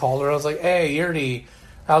this. So I called her. I was like, hey, Yurdi,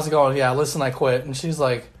 how's it going? Yeah, listen, I quit. And she's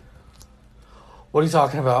like, what are you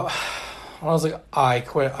talking about? And I was like, I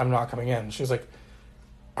quit. I'm not coming in. She was like,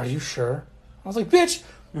 are you sure? I was like, bitch.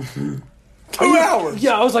 2 hours.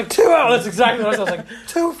 Yeah, I was like, 2 hours. That's exactly what I was. I was like,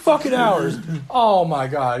 2 fucking hours. Oh my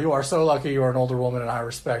God, you are so lucky you are an older woman and I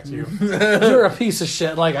respect you. You're a piece of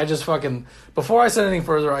shit. Like, I just fucking, before I said anything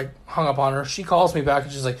further, I hung up on her. She calls me back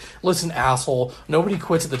and she's like, listen, asshole, nobody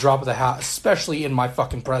quits at the drop of the hat, especially in my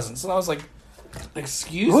fucking presence. And I was like,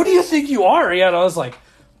 excuse me? Who do you think you are? Yeah, and I was like,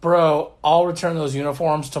 bro, I'll return those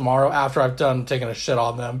uniforms tomorrow after I've done taking a shit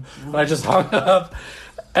on them. And I just hung up.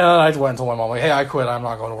 And I went and told my mom, like, hey, I quit. I'm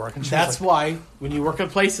not going to work. And that's like, why, when you work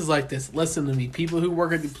at places like this, listen to me, people who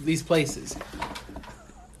work at these places,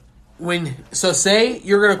 say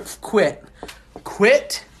you're going to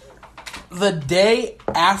quit the day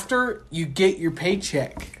after you get your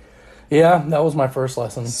paycheck. Yeah, that was my first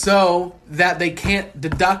lesson. So that they can't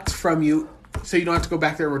deduct from you, so you don't have to go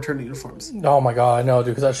back there and return the uniforms. Oh, my God, I know,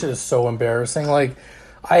 dude, because that shit is so embarrassing. Like,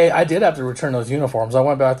 I did have to return those uniforms. I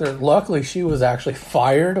went back there. Luckily, she was actually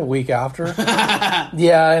fired a week after.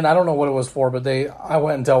 Yeah, and I don't know what it was for, but I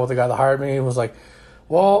went and dealt with the guy that hired me. He was like,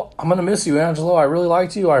 well, I'm going to miss you, Angelo. I really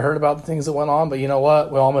liked you. I heard about the things that went on, but you know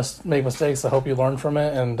what? We all make mistakes. I hope you learn from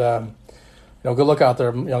it. And, good luck out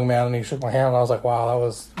there, young man. And he shook my hand, and I was like, wow, that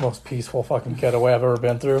was the most peaceful fucking getaway I've ever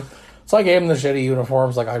been through. So I gave him the shitty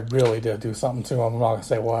uniforms. Like, I really did do something to him. I'm not going to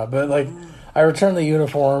say what, but, like, I returned the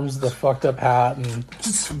uniforms, the fucked up hat, and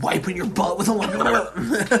just wiping your butt with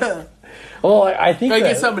a well, I think I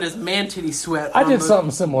get some of this man titty sweat. I did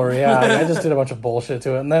something similar, yeah. I just did a bunch of bullshit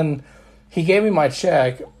to it, and then he gave me my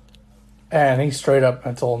check, and he straight up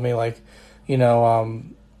told me, like,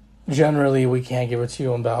 generally we can't give it to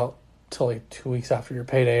you till like 2 weeks after your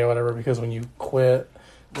payday or whatever, because when you quit,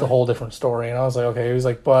 it's a whole different story. And I was like, okay. He was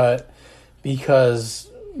like, but because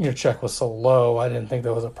your check was so low, I didn't think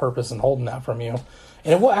there was a purpose in holding that from you.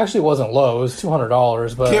 And it actually wasn't low. It was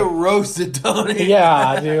 $200. But get roasted, Tony.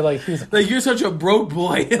 Yeah, dude. Like, he's like, you're such a broke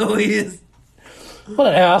boy. What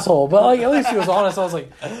an asshole. But like, at least he was honest. I was like,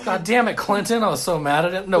 God damn it, Clinton. I was so mad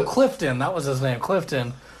at him. No, Clifton. That was his name,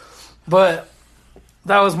 Clifton. But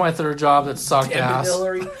that was my third job that sucked ass.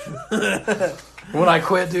 Hillary. When I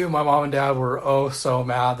quit, dude, my mom and dad were so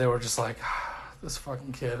mad. They were just like, this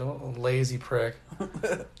fucking kid, a lazy prick.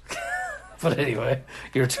 But anyway,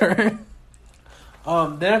 your turn.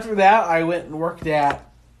 Then after that, I went and worked at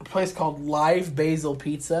a place called Live Basil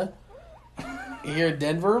Pizza here in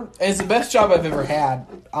Denver. And it's the best job I've ever had,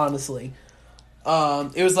 honestly.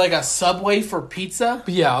 It was like a Subway for pizza.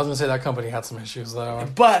 But yeah, I was gonna say that company had some issues though.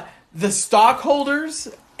 But the stockholders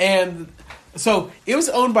so it was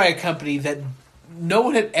owned by a company that no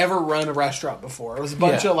one had ever run a restaurant before. It was a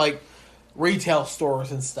bunch of like retail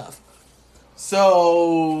stores and stuff.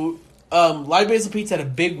 So Live Basil Pizza had a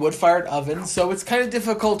big wood-fired oven, so it's kind of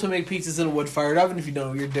difficult to make pizzas in a wood-fired oven if you know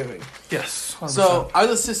what you're doing. Yes. 100%. So I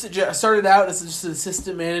was I started out as just an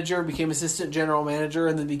assistant manager, became assistant general manager,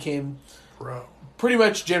 and then became pretty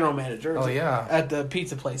much general manager. Oh yeah, at the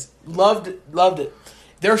pizza place. Loved it.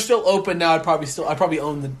 They're still open now. I'd probably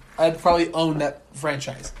own that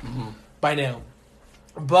franchise by now.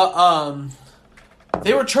 But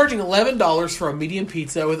they were charging $11 for a medium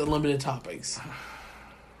pizza with unlimited toppings.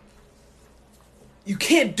 You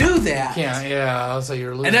can't do that. Yeah. So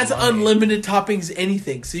you're losing. And that's money. unlimited toppings,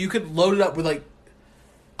 anything. So you could load it up with like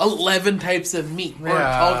 11 types of meat.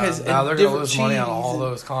 Yeah. All kinds, now they're gonna lose money on all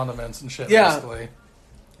those condiments and shit. Yeah. Basically.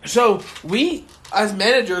 So we, as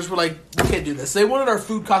managers, were like, we can't do this. They wanted our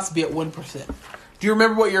food costs to be at 1%. Do you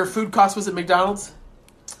remember what your food cost was at McDonald's?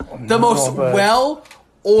 The most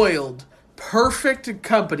well-oiled, perfect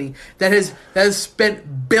company that has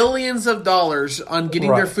spent billions of dollars on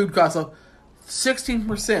getting their food costs up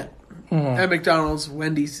 16% at McDonald's,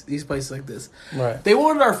 Wendy's, these places like this. Right. They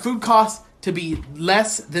wanted our food costs to be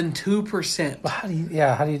less than 2%. How do you do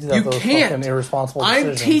that? You those can't. Fucking irresponsible I'm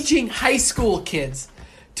decisions. teaching high school kids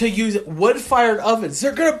to use wood-fired ovens.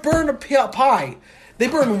 They're gonna burn a pie. They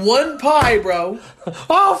burn one pie, bro.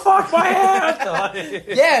 Oh fuck my head!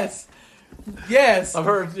 Yes. I've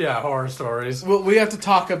heard horror stories. Well, we have to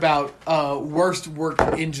talk about worst work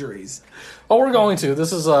injuries. Oh, we're going to.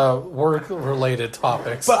 This is work-related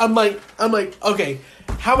topics. But I'm like, okay,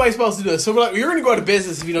 how am I supposed to do this? So we're like, you're gonna go out of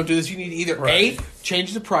business if you don't do this. You need to either A,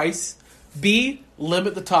 change the price, B,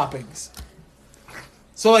 limit the toppings.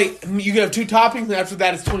 So, like, you can have 2 toppings, and after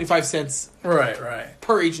that, it's 25 cents Right.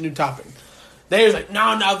 per each new topping. They're like,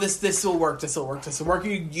 no, this will work.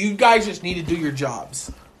 You guys just need to do your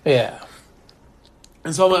jobs. Yeah.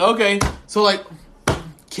 And so I'm like, okay. So, like,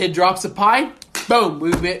 kid drops a pie, boom,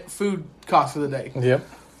 we get food cost for the day. Yep.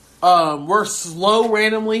 We're slow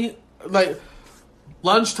randomly. Like,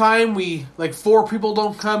 lunchtime, 4 people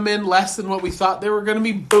don't come in less than what we thought they were going to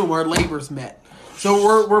be. Boom, our labor's met.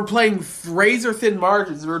 So we're playing razor thin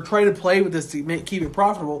margins. We're trying to play with this to keep it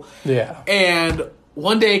profitable. Yeah. And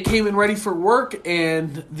one day I came in ready for work,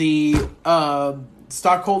 and the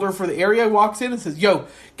stockholder for the area walks in and says, "Yo,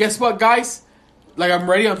 guess what, guys? Like, I'm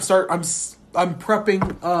ready. I'm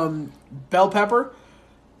prepping bell pepper."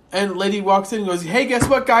 And the lady walks in and goes, "Hey, guess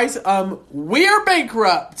what, guys? We're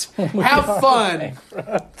bankrupt. Have fun."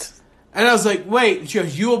 Bankrupt. And I was like, "Wait." She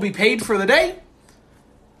goes, "You will be paid for the day.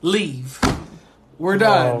 Leave. We're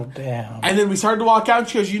done." Oh, damn. And then we started to walk out, and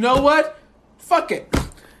she goes, "You know what? Fuck it.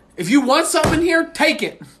 If you want something here, take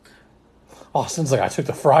it." Austin's like, I took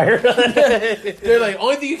the fryer. They're like,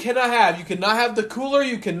 only thing you cannot have the cooler,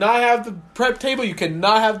 you cannot have the prep table, you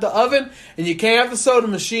cannot have the oven, and you can't have the soda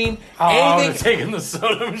machine. I would have taken the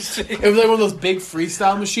soda machine. It was like one of those big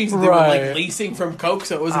freestyle machines that they were like leasing from Coke,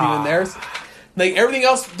 so it wasn't even theirs. Like, everything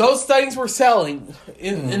else, those things were selling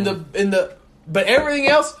in the but everything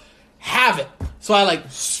else, have it. So I like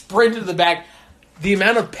sprinted to the back. The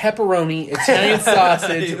amount of pepperoni, Italian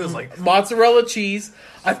sausage, like, mozzarella cheese.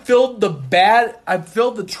 I filled the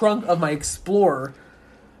trunk of my Explorer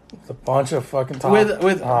a bunch of fucking toppings.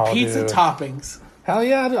 with pizza toppings. Hell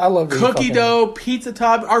yeah, I love Cookie dough, pizza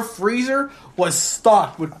top. Our freezer was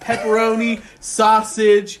stocked with pepperoni,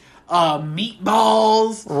 sausage,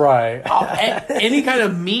 meatballs. Right. Any kind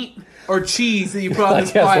of meat or cheese that you put on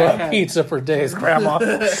this pie. Pizza for days, Grandma.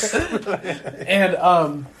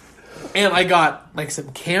 And I got like some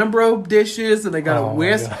Cambro dishes, and I got a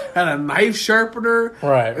whisk, and a knife sharpener.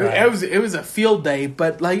 Right. It was a field day,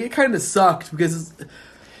 but like it kind of sucked because if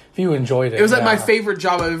you enjoyed it, it was like my favorite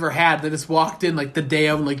job I've ever had. They just walked in like the day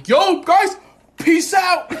I'm like, "Yo, guys, peace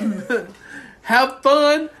out, have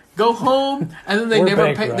fun, go home," and then they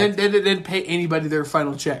never pay. They didn't pay anybody their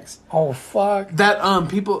final checks. Oh fuck! That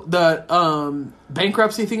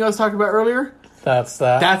bankruptcy thing I was talking about earlier. That's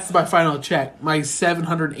that. That's my final check. My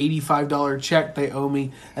 $785 check they owe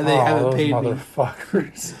me, and they haven't paid me.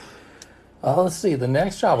 Motherfuckers. Let's see. The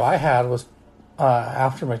next job I had was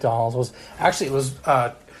after McDonald's.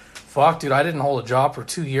 Fuck, dude. I didn't hold a job for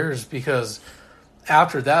 2 years because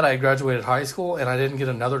after that I graduated high school and I didn't get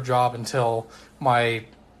another job until my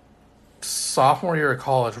sophomore year of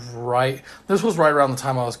college. This was right around the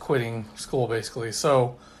time I was quitting school, basically.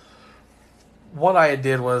 So what I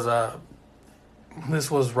did was.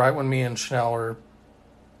 This was right when me and Chanel were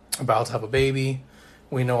about to have a baby,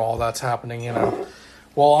 we know all that's happening, you know.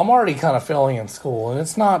 Well, I'm already kind of failing in school, and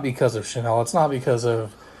it's not because of Chanel. It's not because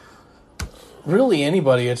of really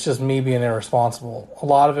anybody. It's just me being irresponsible. A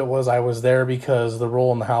lot of it was I was there because the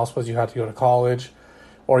rule in the house was you had to go to college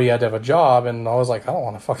or you had to have a job, and I was like, I don't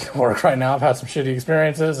want to fucking work right now. I've had some shitty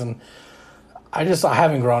experiences, and I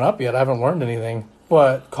haven't grown up yet. I haven't learned anything,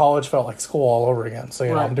 but college felt like school all over again, so,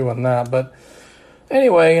 you know, I'm doing that. But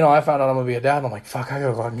anyway, you know, I found out I'm going to be a dad, and I'm like, fuck, I got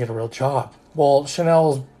to go out and get a real job. Well,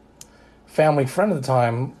 Chanel's family friend at the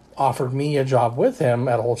time offered me a job with him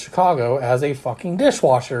at Old Chicago as a fucking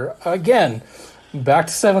dishwasher. Again, back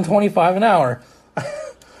to $7.25 an hour.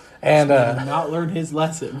 And did not learn his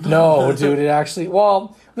lesson. No, dude, it actually,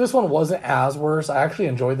 well, this one wasn't as worse. I actually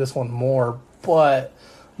enjoyed this one more, but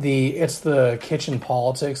it's the kitchen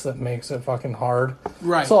politics that makes it fucking hard.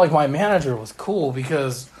 Right. So, like, my manager was cool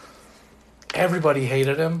because everybody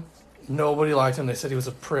hated him. Nobody liked him. They said he was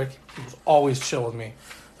a prick. He was always chill with me.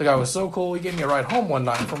 The guy was so cool. He gave me a ride home one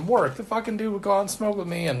night from work. The fucking dude would go out and smoke with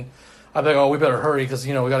me, and I'd be like, oh, we better hurry because,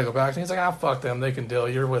 you know, we got to go back. And he's like, ah, fuck them. They can deal.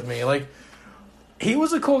 You're with me. Like, he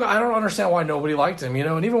was a cool guy. I don't understand why nobody liked him, you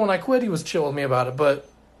know. And even when I quit, he was chill with me about it. But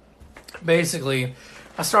basically,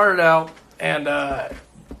 I started out, and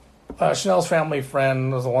Chanel's family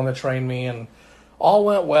friend was the one that trained me, and all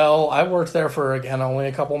went well. I worked there for, again, only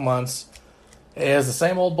a couple months. It is the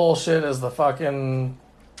same old bullshit as the fucking,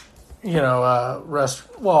 you know,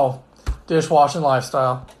 dishwashing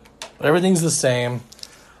lifestyle. Everything's the same.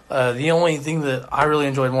 The only thing that I really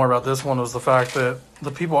enjoyed more about this one was the fact that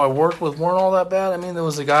the people I worked with weren't all that bad. I mean, there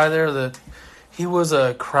was a guy there that he was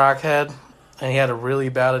a crackhead, and he had a really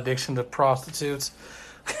bad addiction to prostitutes.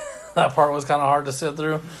 That part was kind of hard to sit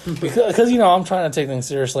through because, you know, I'm trying to take things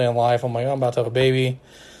seriously in life. I'm like, I'm about to have a baby.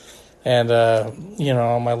 And, you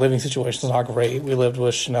know, my living situation is not great. We lived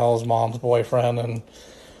with Chanel's mom's boyfriend, and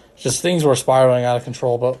just things were spiraling out of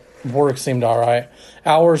control, but work seemed all right.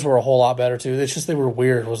 Hours were a whole lot better, too. It's just they were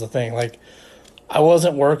weird was the thing. Like, I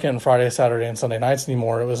wasn't working Friday, Saturday, and Sunday nights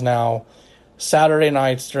anymore. It was now Saturday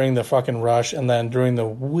nights during the fucking rush, and then during the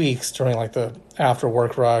weeks during, like, the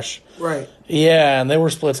after-work rush. Right. Yeah, and they were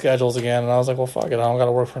split schedules again, and I was like, well, fuck it. I don't got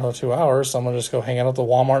to work for another 2 hours, so I'm going to just go hang out at the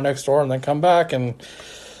Walmart next door and then come back and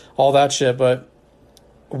all that shit. But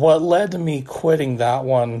what led to me quitting that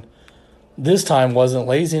one this time wasn't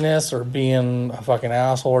laziness or being a fucking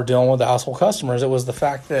asshole or dealing with asshole customers. It was the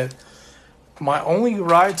fact that my only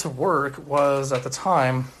ride to work was, at the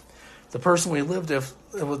time, the person we lived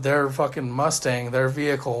with their fucking Mustang, their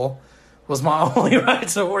vehicle, was my only ride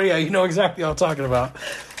to work. Yeah, you know exactly what I'm talking about.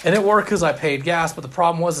 And it worked because I paid gas, but the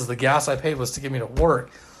problem was the gas I paid was to get me to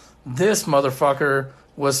work. This motherfucker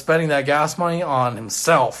was spending that gas money on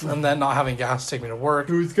himself and then not having gas to take me to work.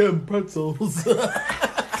 He was getting pretzels.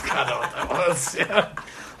 I know what that was. Yeah.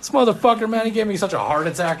 This motherfucker, man, he gave me such a heart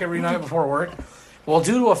attack every night before work. Well,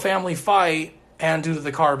 due to a family fight and due to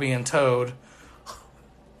the car being towed,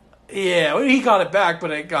 yeah, he got it back,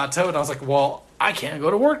 but it got towed. And I was like, well, I can't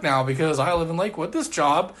go to work now because I live in Lakewood. This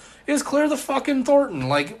job is clear the fucking Thornton,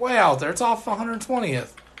 like way out there. It's off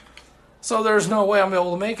 120th. So there's no way I'm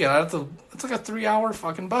able to make it. It's like a 3-hour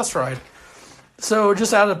fucking bus ride. So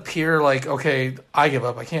just out of pure, like, okay, I give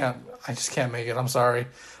up. I just can't make it. I'm sorry.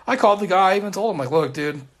 I called the guy. I even told him, like, look,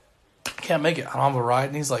 dude, I can't make it. I don't have a ride.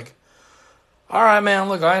 And he's like, all right, man,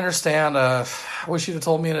 look, I understand. I wish you'd have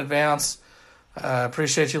told me in advance. I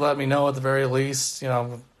appreciate you letting me know at the very least. You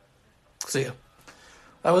know, see ya.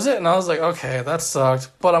 That was it. And I was like, okay, that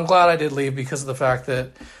sucked. But I'm glad I did leave because of the fact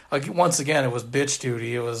that, like, once again, it was bitch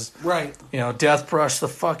duty. It was, right. You know, death brush the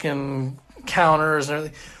fucking counters and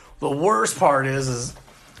everything. The worst part is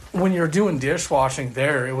when you're doing dishwashing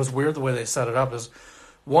there, it was weird the way they set it up. Is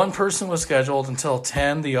one person was scheduled until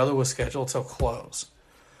 10, the other was scheduled till close.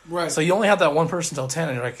 Right. So you only have that one person till 10,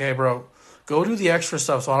 and you're like, hey, bro, go do the extra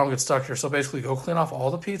stuff so I don't get stuck here. So basically, go clean off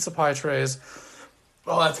all the pizza pie trays.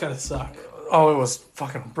 Oh, that's gotta suck. Oh, it was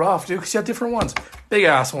fucking rough, dude, because you had different ones.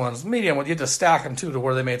 Big-ass ones, medium ones. You had to stack them, too, to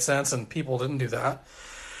where they made sense, and people didn't do that.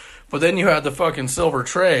 But then you had the fucking silver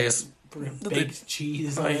trays. Baked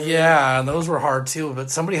cheese. Yeah, and those were hard, too.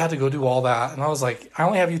 But somebody had to go do all that. And I was like, I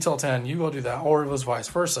only have you till 10. You go do that. Or it was vice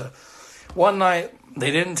versa. One night,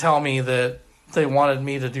 they didn't tell me that they wanted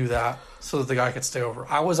me to do that so that the guy could stay over.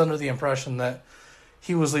 I was under the impression that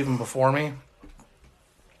he was leaving before me.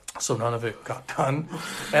 So none of it got done.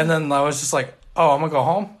 And then I was just like, oh, I'm going to go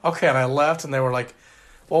home? Okay, and I left, and they were like,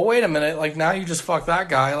 well, wait a minute. Like, now you just fucked that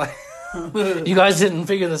guy. Like, you guys didn't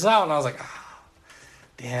figure this out. And I was like,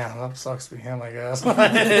 damn, that sucks to be him, I guess.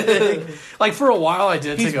 Like, for a while, I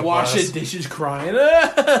did take a bus. He's washing dishes crying.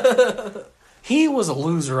 he was a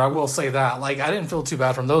loser. I will say that. Like, I didn't feel too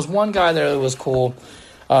bad for him. There was one guy there that was cool.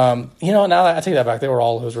 Now that I take that back, they were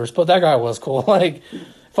all losers, but that guy was cool. Like,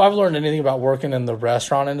 if I've learned anything about working in the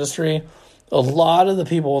restaurant industry, a lot of the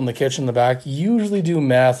people in the kitchen in the back usually do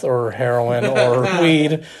meth or heroin or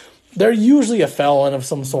weed. They're usually a felon of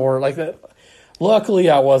some sort. Like that. Luckily,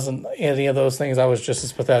 I wasn't any of those things. I was just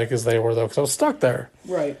as pathetic as they were, though, because I was stuck there.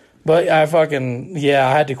 Right. But I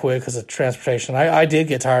had to quit because of transportation. I did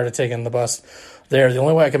get tired of taking the bus there. The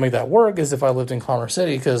only way I could make that work is if I lived in Commerce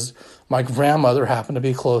City, because my grandmother happened to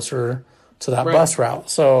be closer to that bus route.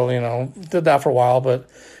 So, did that for a while, but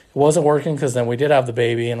it wasn't working because then we did have the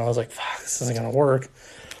baby, and I was like, fuck, this isn't going to work.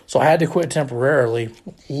 So I had to quit temporarily.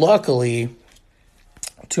 Luckily,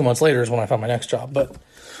 2 months later is when I found my next job, but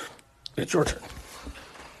it's your turn.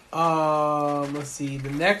 Let's see. The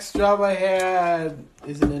next job I had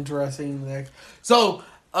is an interesting thing. So,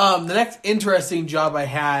 the next interesting job I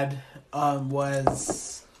had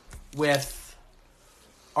was with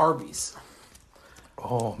Arby's.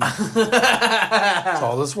 Oh, man.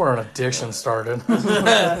 So this is where an addiction started.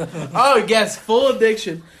 Oh, yes, full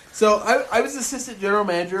addiction. So, I was assistant general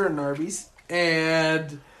manager in Arby's,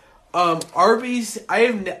 and Arby's,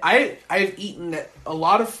 I've eaten at a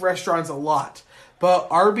lot of restaurants a lot. But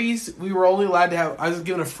Arby's, we were only allowed to have, I was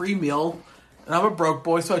given a free meal, and I'm a broke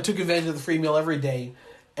boy, so I took advantage of the free meal every day.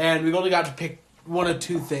 And we only got to pick one of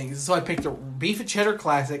two things. So I picked a beef and cheddar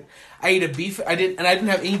classic. I ate a beef, I didn't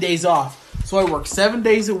have any days off. So I worked 7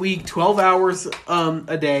 days a week, 12 hours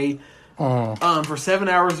a day, for 7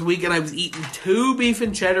 hours a week, and I was eating 2 beef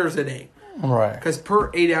and cheddars a day. Right. Because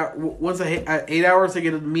per 8 hours, once I hit 8 hours, I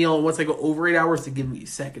get a meal, and once I go over 8 hours, they give me a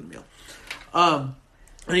second meal.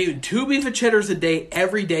 And even 2 beef and cheddars a day,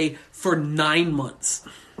 every day, for 9 months.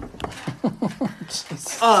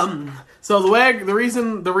 So the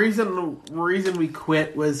reason we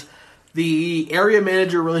quit was the area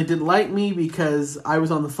manager really didn't like me because I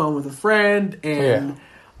was on the phone with a friend, and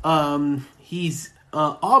he's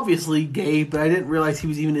obviously gay, but I didn't realize he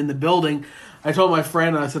was even in the building. I told my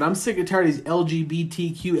friend, I said, I'm sick and tired of these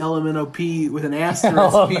LGBTQ LMNOP with an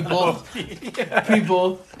asterisk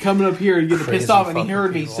people coming up here and getting pissed off, and he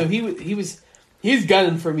heard me, so he's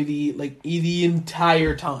gunning for me to eat like the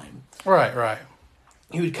entire time. Right.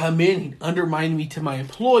 He would come in, he'd undermine me to my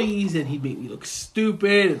employees, and he'd make me look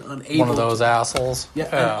stupid and unable. One of those assholes.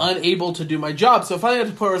 Yeah, and unable to do my job. So finally, I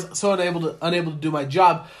had to put her so unable to do my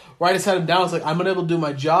job. Right, I sat him down. I was like, I'm unable to do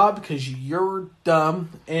my job because you're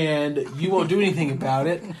dumb and you won't do anything about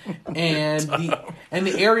it. And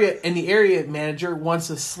the area manager wants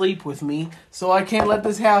to sleep with me, so I can't let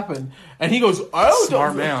this happen. And he goes,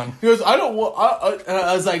 Smart man. He goes, I don't want. And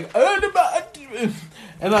I was like,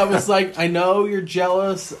 and I was like, I know you're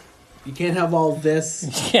jealous. You can't have all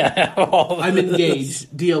this. Yeah, I'm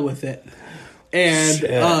engaged. Deal with it. And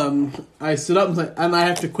I stood up and was like, and I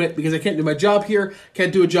have to quit because I can't do my job here.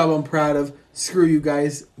 Can't do a job I'm proud of. Screw you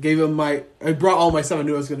guys. I brought all my stuff. I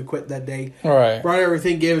knew I was going to quit that day. All right. Brought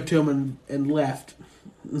everything, gave it to him, and left.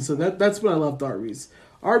 And so that's when I left Arby's.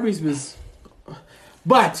 Arby's was...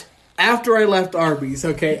 But after I left Arby's,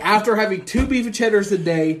 okay, after having 2 beef and cheddars a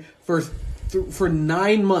day for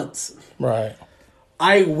 9 months... Right.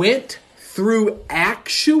 I went through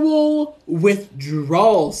actual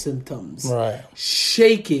withdrawal symptoms. Right.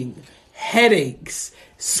 Shaking, headaches,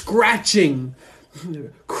 scratching,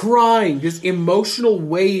 crying, just emotional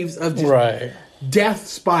waves of just death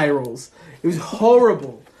spirals. It was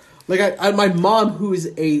horrible. Like my mom, who is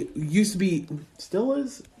still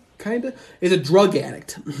is, kind of, is a drug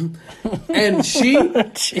addict. And she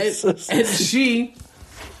would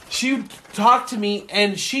talk to me,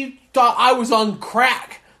 and she thought I was on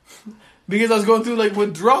crack. Because I was going through, like,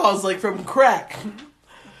 withdrawals, like, from crack.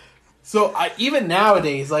 So, even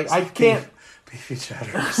nowadays, like, I can't... Beefy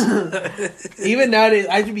cheddars. Even nowadays,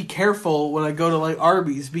 I have to be careful when I go to, like,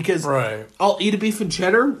 Arby's. Because I'll eat a beef and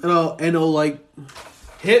cheddar, and it'll, like,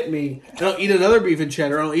 hit me. And I'll eat another beef and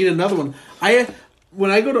cheddar, and I'll eat another one.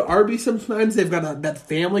 When I go to Arby's, sometimes they've got that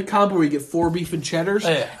family combo where you get 4 beef and cheddars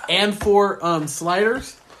and 4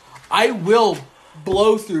 sliders. I will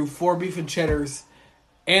blow through 4 beef and cheddars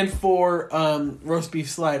and 4 roast beef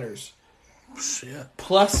sliders. Shit.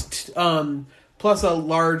 Plus a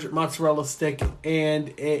large mozzarella stick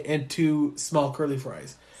and 2 small curly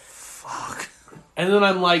fries. Fuck. And then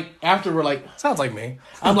I'm like, after we're like... Sounds like me.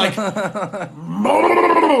 I'm like...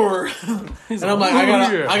 more! And I'm like, I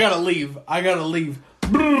gotta leave. I gotta leave.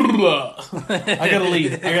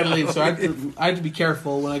 So I have to be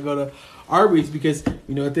careful when I go to Arby's, because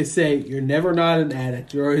you know what they say, you're never not an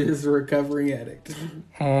addict, you're always a recovering addict.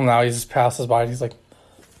 Now he just passes by and he's like,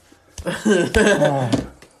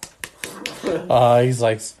 He's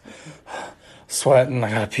like sweating. I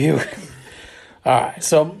gotta puke. All right.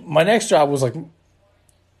 So my next job was like,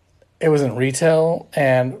 it was in retail,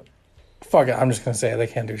 and fuck it, I'm just gonna say it, they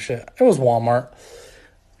can't do shit. It was Walmart,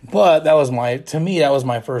 but that was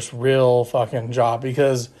my first real fucking job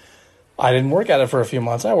because I didn't work at it for a few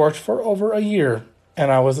months. I worked for over a year,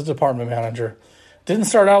 and I was a department manager. Didn't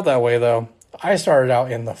start out that way though. I started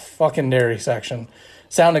out in the fucking dairy section.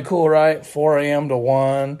 Sounded cool, right? 4 a.m. to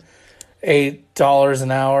 1, $8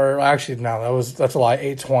 an hour. Actually, no, that's a lie.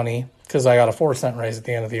 $8.20 because I got a 4-cent raise at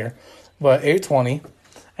the end of the year, but $8.20.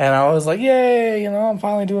 And I was like, yay, I'm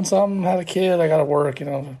finally doing something. I had a kid. I got to work,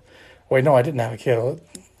 Wait, no, I didn't have a kid.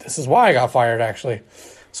 This is why I got fired, actually.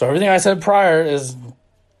 So everything I said prior is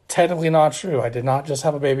technically not true. I did not just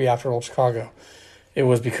have a baby after Old Chicago. It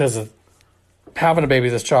was because of having a baby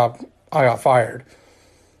this job, I got fired.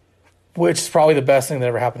 Which is probably the best thing that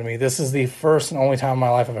ever happened to me. This is the first and only time in my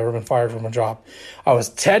life I've ever been fired from a job. I was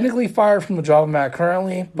technically fired from the job I'm at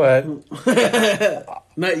currently, but...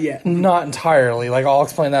 Not yet. Not entirely. Like, I'll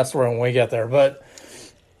explain that story when we get there. But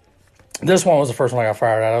this one was the first one I got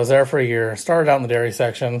fired at. I was there for a year. Started out in the dairy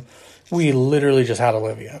section. We literally just had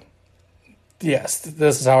Olivia. Yes,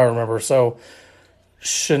 this is how I remember. So,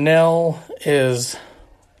 Chanel is...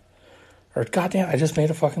 Or, goddamn, I just made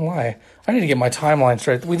a fucking lie. I need to get my timeline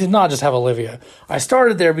straight. We did not just have Olivia. I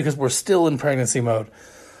started there because we're still in pregnancy mode.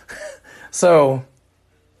 So,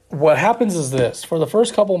 what happens is this. For the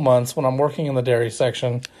first couple months when I'm working in the dairy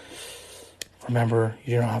section, remember,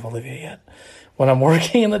 you don't have Olivia yet. When I'm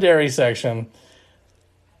working in the dairy section,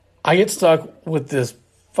 I get stuck with this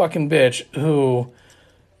fucking bitch who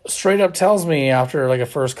straight up tells me after like a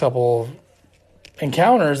first couple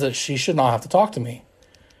encounters that she should not have to talk to me.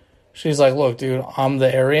 She's like, look, dude, I'm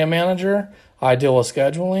the area manager. I deal with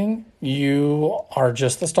scheduling. You are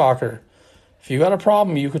just the stalker. If you got a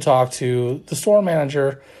problem, you could talk to the store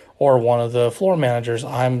manager or one of the floor managers.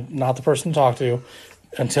 I'm not the person to talk to.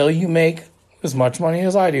 Until you make as much money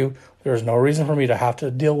as I do, there's no reason for me to have to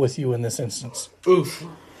deal with you in this instance. Oof.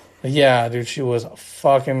 Yeah, dude, she was a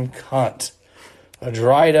fucking cunt. A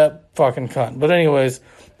dried up fucking cunt. But anyways,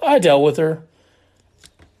 I dealt with her.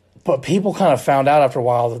 But people kind of found out after a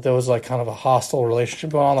while that there was like kind of a hostile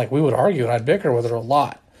relationship going on. Like we would argue and I'd bicker with her a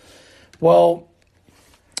lot. Well,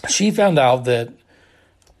 she found out that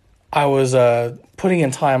I was putting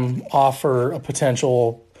in time off for a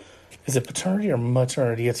potential, is it paternity or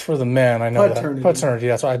maternity? It's for the men. I know Paternity. that. Paternity.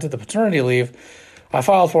 That's why I did the paternity leave. I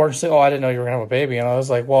filed for it and she said, oh, I didn't know you were going to have a baby. And I was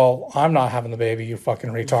like, well, I'm not having the baby, you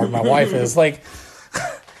fucking retard. My wife is. Like,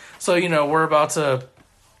 so, we're about to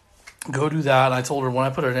go do that. And I told her when I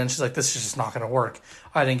put it in, she's like, this is just not going to work.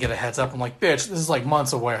 I didn't get a heads up. I'm like, bitch, this is like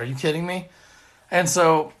months away. Are you kidding me? And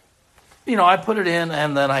so, I put it in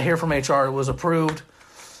and then I hear from HR it was approved.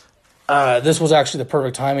 This was actually the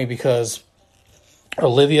perfect timing because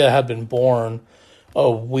Olivia had been born a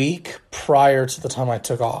week prior to the time I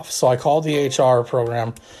took off. So I called the HR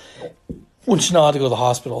program when Chanel had to go to the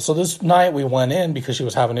hospital. So this night we went in because she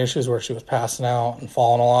was having issues where she was passing out and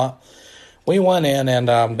falling a lot. We went in and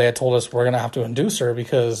they had told us we're going to have to induce her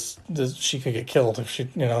because she could get killed if she,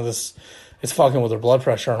 it's fucking with her blood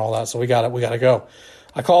pressure and all that. So we got to go.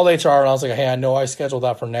 I called HR and I was like, hey, I know I scheduled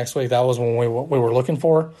that for next week. That was when we were looking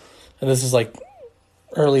for. And this is like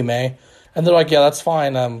early May. And they're like, yeah, that's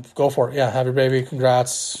fine. Go for it. Yeah, have your baby.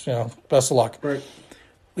 Congrats. Best of luck. Right.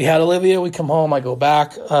 We had Olivia. We come home. I go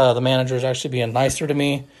back. The manager is actually being nicer to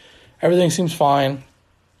me. Everything seems fine.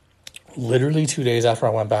 Literally 2 days after I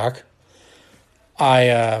went back, I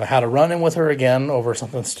had a run-in with her again over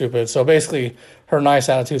something stupid. So basically, her nice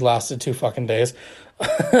attitude lasted 2 fucking days.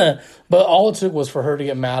 But all it took was for her to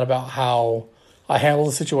get mad about how I handled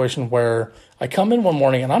the situation where I come in one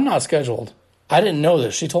morning and I'm not scheduled. I didn't know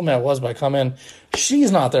this. She told me I was, but I come in. She's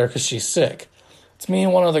not there because she's sick. It's me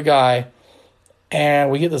and one other guy. And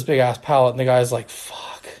we get this big-ass pallet, and the guy's like,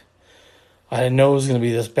 fuck. I didn't know it was going to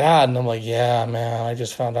be this bad. And I'm like, yeah, man, I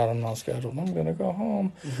just found out I'm not scheduled. I'm going to go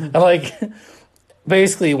home. And,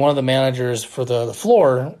 basically, one of the managers for the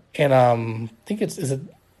floor, and I think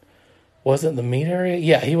was it the meat area?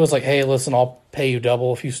 Yeah, he was like, hey, listen, I'll pay you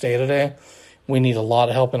double if you stay today. We need a lot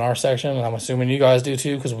of help in our section, and I'm assuming you guys do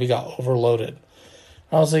too because we got overloaded. And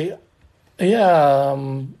I was like, yeah,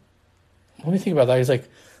 let me think about that. He's like,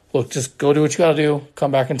 look, just go do what you got to do.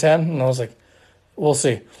 Come back in 10. And I was like, we'll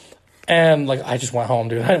see. And, I just went home,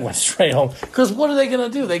 dude. I went straight home. Because what are they going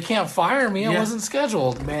to do? They can't fire me. I wasn't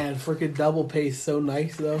scheduled. Man, freaking double pay is so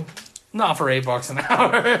nice, though. Not for $8 an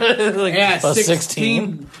hour. Yeah,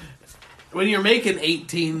 16. When you're making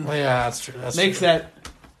 18. Yeah, that's true. Makes that...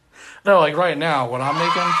 No, right now, what I'm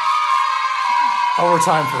making...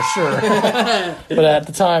 overtime for sure. But at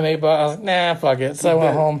the time, $8, I was like, nah, fuck it. So I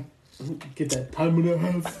went home. Get that time and a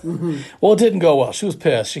half. Well, it didn't go well. She was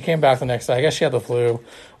pissed. She came back the next day. I guess she had the flu.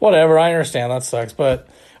 Whatever. I understand. That sucks. But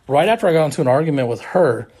right after I got into an argument with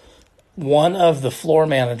her, one of the floor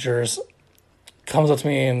managers comes up to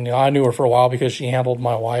me, and I knew her for a while because she handled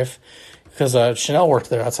my wife because Chanel worked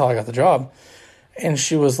there. That's how I got the job. And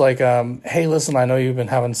she was like, hey, listen, I know you've been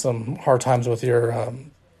having some hard times with your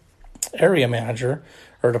area manager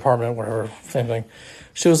or department, whatever, same thing.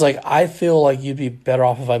 She was like, I feel like you'd be better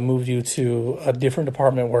off if I moved you to a different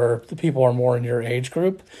department where the people are more in your age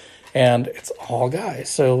group and it's all guys,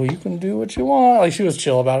 so you can do what you want. Like, she was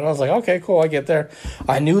chill about it. I was like, okay, cool, I get there.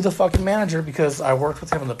 I knew the fucking manager because I worked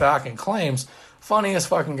with him in the back in claims. Funniest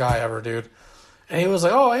fucking guy ever, dude. And he was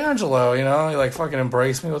like, oh, Angelo, you know, he like fucking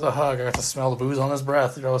embraced me with a hug. I got to smell the booze on his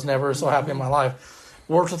breath. You know, I was never so happy in my life.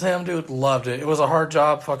 Worked with him, dude, loved it. It was a hard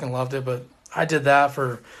job, fucking loved it, but I did that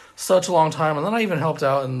for such a long time. And then I even helped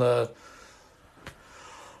out in the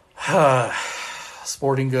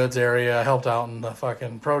sporting goods area. I helped out in the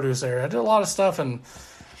fucking produce area. I did a lot of stuff, and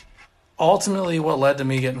ultimately what led to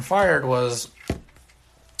me getting fired was,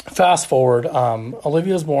 fast forward,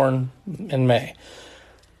 Olivia's born in May.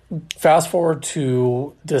 Fast forward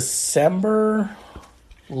to December,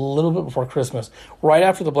 a little bit before Christmas, right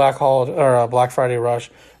after the Black Friday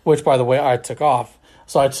rush, which, by the way, I took off.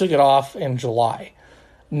 So I took it off in July.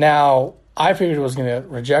 Now, I figured it was going to get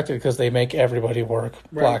rejected because they make everybody work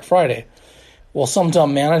Black Friday. Well, some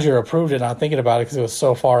dumb manager approved it, not thinking about it because it was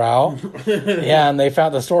so far out. Yeah, and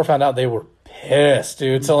the store found out. They were pissed,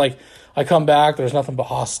 dude. So, like, I come back, there's nothing but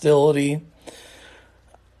hostility.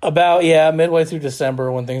 About, midway through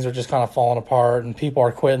December, when things are just kind of falling apart and people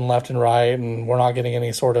are quitting left and right and we're not getting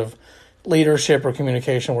any sort of leadership or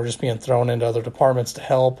communication, we're just being thrown into other departments to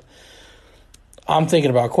help. I'm thinking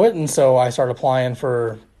about quitting, so I started applying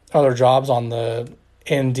for other jobs on the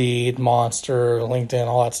Indeed, Monster, LinkedIn,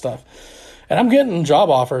 all that stuff. And I'm getting job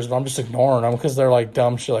offers, but I'm just ignoring them because they're like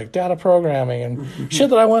dumb shit, like data programming and shit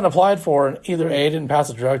that I went and applied for, and either A, didn't pass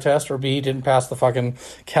the drug test, or B, didn't pass the fucking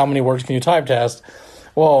how many words can you type test.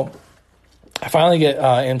 Well, I finally get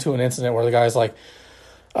into an incident where the guy's like,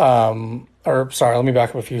 let me back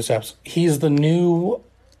up a few steps. He's the new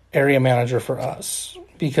area manager for us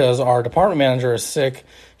because our department manager is sick.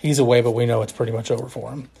 He's away, but we know it's pretty much over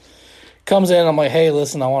for him. Comes in, I'm like, hey,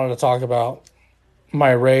 listen, I wanted to talk about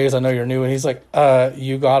my raise. I know you're new. And he's like,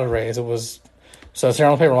 you got a raise. So it's here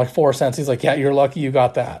on the paper, like 4 cents. He's like, yeah, you're lucky you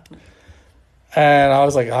got that. And I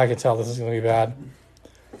was like, I can tell this is going to be bad.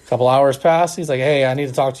 A couple hours passed. He's like, hey, I need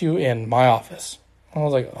to talk to you in my office. I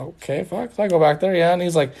was like, okay, fuck. So I go back there, yeah. And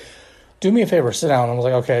he's like, do me a favor, sit down. I was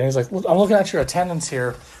like, okay. And he's like, I'm looking at your attendance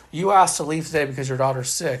here. You asked to leave today because your daughter's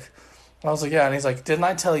sick. I was like, yeah. And he's like, didn't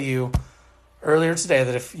I tell you earlier today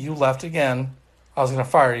that if you left again, I was going to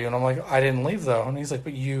fire you? And I'm like, I didn't leave, though. And he's like,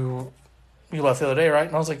 but you left the other day, right?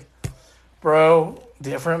 And I was like, bro,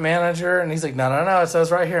 different manager. And he's like, no, it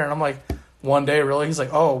says right here. And I'm like, one day, really? He's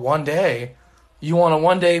like, oh, 1 day? You want a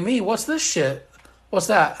 1 day me? What's this shit? What's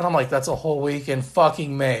that? And I'm like, that's a whole week in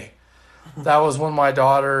fucking May. That was when my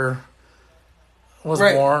daughter was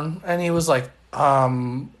born. And he was like, I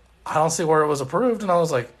don't see where it was approved. And I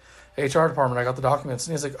was like, HR department, I got the documents.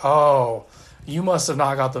 And he's like, oh, you must have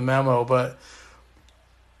not got the memo. But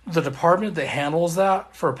the department that handles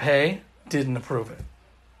that for pay didn't approve it.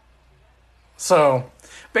 So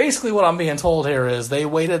basically what I'm being told here is they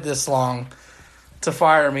waited this long to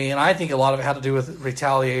fire me, and I think a lot of it had to do with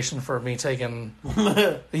retaliation for me taking...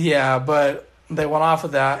 Yeah, but they went off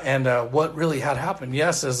of that, and what really had happened,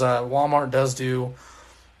 yes, is Walmart does do...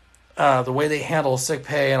 the way they handle sick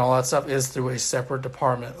pay and all that stuff is through a separate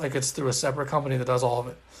department. Like, it's through a separate company that does all of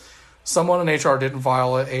it. Someone in HR didn't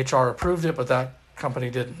file it. HR approved it, but that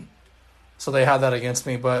company didn't. So they had that against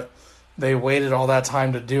me, but they waited all that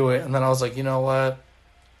time to do it, and then I was like, you know what?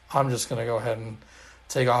 I'm just going to go ahead and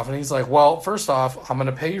take off. And he's like, well, first off, I'm going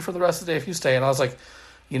to pay you for the rest of the day if you stay. And I was like,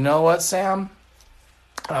 you know what, Sam?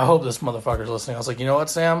 I hope this motherfucker's listening. I was like, you know what,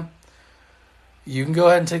 Sam? You can go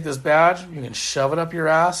ahead and take this badge. You can shove it up your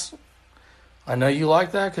ass. I know you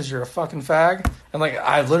like that because you're a fucking fag. And like,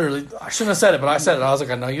 I shouldn't have said it, but I said it. I was like,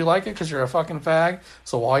 I know you like it because you're a fucking fag.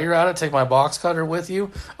 So while you're at it, take my box cutter with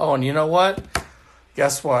you. Oh, and you know what?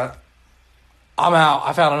 Guess what? I'm out.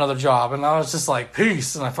 I found another job. And I was just like,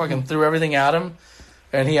 peace. And I fucking threw everything at him.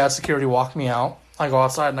 And he had security walk me out. I go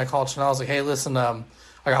outside and I called Chanel. I was like, hey, listen, I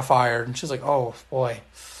got fired. And she's like, oh, boy.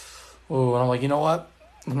 Ooh, and I'm like, you know what?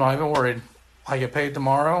 I'm not even worried. I get paid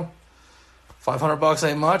tomorrow. $500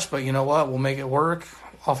 ain't much, but you know what? We'll make it work.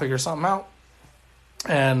 I'll figure something out.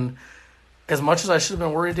 And as much as I should have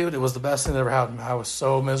been worried, dude, it was the best thing that ever happened. I was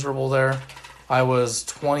so miserable there. I was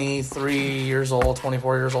 23 years old,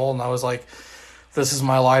 24 years old, and I was like, this is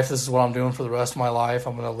my life. This is what I'm doing for the rest of my life.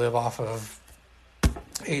 I'm going to live off of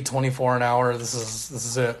 $8.24 an hour. This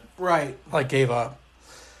is it. Right. Like, gave up.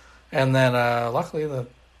 And then, luckily,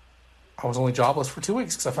 I was only jobless for 2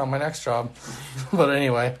 weeks because I found my next job. But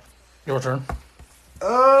anyway, your turn.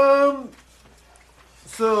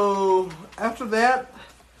 So after that,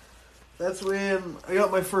 that's when I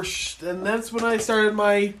got my first, and that's when I started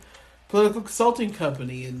my political consulting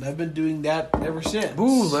company, and I've been doing that ever since.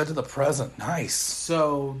 Ooh, led to the present. Nice.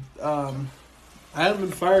 So, I haven't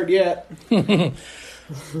been fired yet. I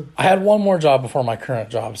had one more job before my current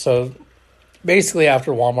job. So basically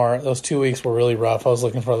after Walmart, those 2 weeks were really rough. I was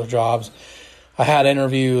looking for other jobs. I had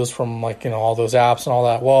interviews from all those apps and all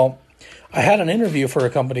that. Well, I had an interview for a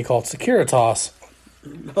company called Securitas.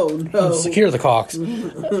 Oh, no. Secure the Cox.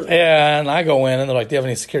 And I go in and they're like, do you have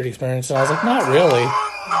any security experience? And I was like, not really.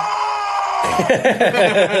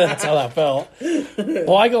 That's how that felt.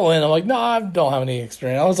 Well, I go in, I'm like, no, I don't have any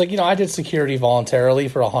experience. I was like, I did security voluntarily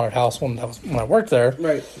for a haunted house when I worked there.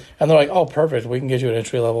 Right. And they're like, oh, perfect. We can get you at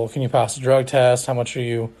entry level. Can you pass a drug test? How much are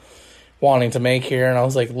you wanting to make here? And I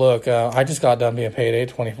was like, look, I just got done being paid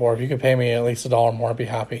 $8.24. If you could pay me at least $1 more, I'd be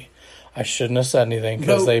happy. I shouldn't have said anything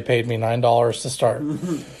because they paid me $9 to start.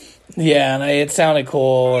 Yeah, and it sounded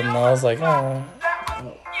cool, and I was like, oh,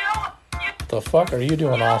 the fuck are you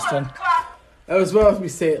doing, Austin? I was supposed to be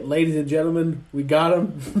saying, ladies and gentlemen, we got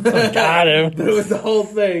him. Got him. That was the whole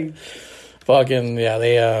thing. Fucking, yeah,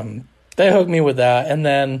 they hooked me with that, and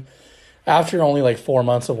then after only like 4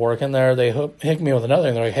 months of working there, they hooked me with another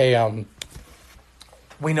thing. They're like, hey,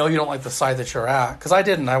 we know you don't like the site that you're at, because I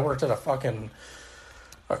didn't. I worked at a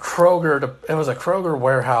Kroger. It was a Kroger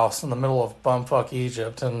warehouse in the middle of bumfuck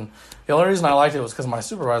Egypt, and the only reason I liked it was because my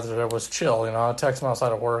supervisor there was chill. I'd text him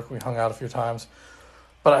outside of work. We hung out a few times,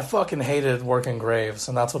 but I fucking hated working graves,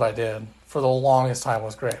 and that's what I did for the longest time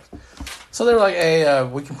was graves. So they were like, hey,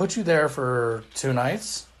 we can put you there for 2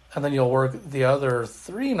 nights, and then you'll work the other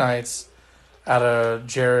 3 nights at a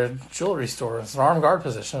Jared jewelry store. It's an armed guard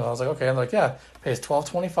position. And I was like, okay. And they're like, yeah, pays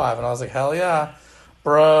 $12.25, and I was like, hell yeah.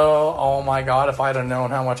 Bro, oh my God, if I'd have known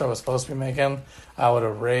how much I was supposed to be making, I would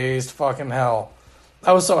have raised fucking hell.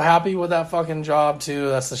 I was so happy with that fucking job, too.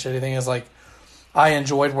 That's the shitty thing is, I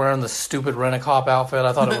enjoyed wearing the stupid Rent-A-Cop outfit.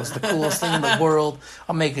 I thought it was the coolest thing in the world.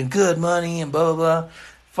 I'm making good money and blah, blah, blah.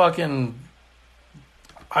 Fucking,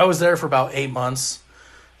 I was there for about 8 months,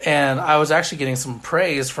 and I was actually getting some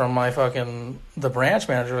praise from the branch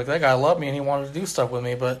manager. Like, that guy loved me, and he wanted to do stuff with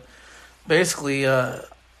me, but basically,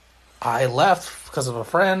 I left because of a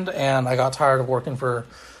friend, and I got tired of working for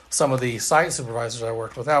some of the site supervisors I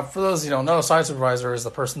worked with. Now, for those who don't know, a site supervisor is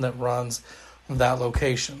the person that runs that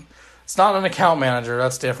location. It's not an account manager.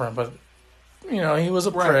 That's different, but, he was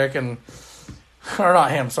a prick, or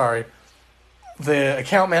not him, sorry. The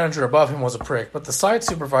account manager above him was a prick, but the site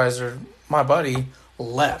supervisor, my buddy,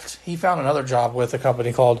 left. He found another job with a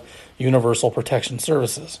company called Universal Protection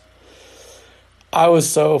Services. I was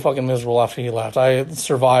so fucking miserable after he left. I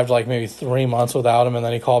survived maybe 3 months without him, and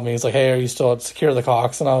then he called me. He's like, hey, are you still at Secure the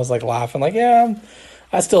Cox? And I was laughing, yeah,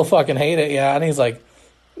 I still fucking hate it, yeah. And he's like,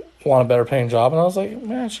 want a better paying job? And I was like,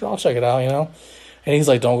 yeah, sure, I'll check it out, And he's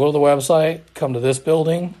like, don't go to the website, come to this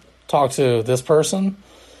building, talk to this person,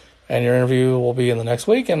 and your interview will be in the next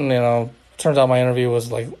week. And, turns out my interview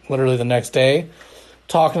was literally the next day.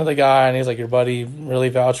 Talking to the guy, and he's like, your buddy really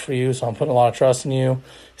vouched for you, so I'm putting a lot of trust in you.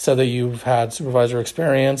 He said that you've had supervisor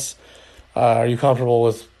experience. Are you comfortable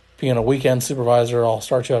with being a weekend supervisor? I'll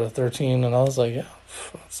start you out at 13. And I was like, yeah,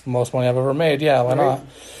 that's the most money I've ever made. Yeah, why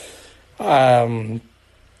not?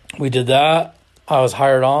 We did that. I was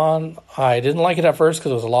hired on. I didn't like it at first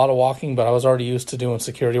because it was a lot of walking, but I was already used to doing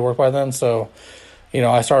security work by then. So,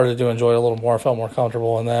 I started to enjoy it a little more. I felt more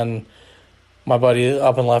comfortable. And then my buddy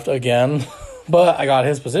up and left again. But I got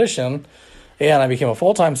his position, and I became a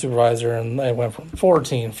full-time supervisor, and it went from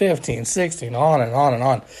 14, 15, 16, on and on and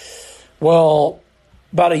on. Well,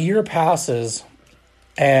 about a year passes,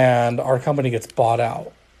 and our company gets bought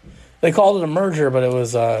out. They called it a merger, but it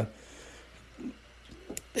was a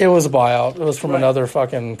buyout. It was from another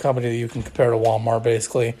fucking company that you can compare to Walmart,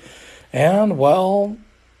 basically. And, well,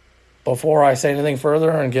 before I say anything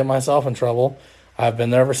further and get myself in trouble, I've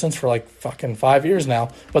been there ever since for fucking 5 years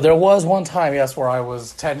now. But there was one time, yes, where I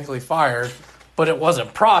was technically fired, but it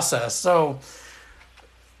wasn't processed. So,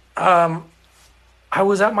 I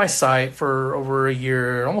was at my site for over a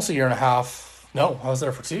year, almost a year and a half. No, I was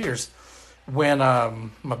there for 2 years when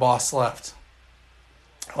my boss left.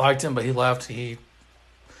 I liked him, but he left. He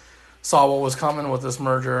saw what was coming with this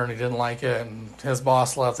merger, and he didn't like it, and his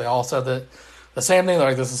boss left. They all said that the same thing. They're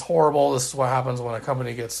like, this is horrible. This is what happens when a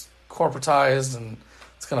company gets corporatized, and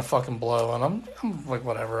it's going to fucking blow. And I'm like,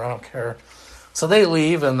 whatever, I don't care. So they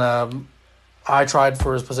leave, and I tried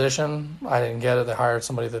for his position. I didn't get it. They hired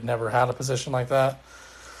somebody that never had a position like that.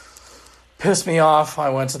 Pissed me off. I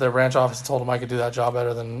went to their branch office and told them I could do that job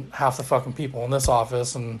better than half the fucking people in this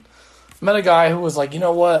office, and met a guy who was like, you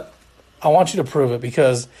know what? I want you to prove it,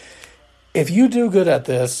 because if you do good at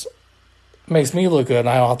this, it makes me look good and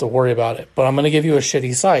I don't have to worry about it. But I'm going to give you a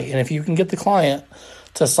shitty site. And if you can get the client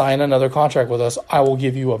to sign another contract with us, I will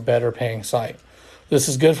give you a better paying site. This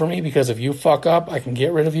is good for me because if you fuck up, I can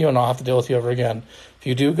get rid of you and not have to deal with you ever again. If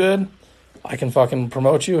you do good, I can fucking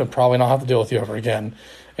promote you and probably not have to deal with you ever again.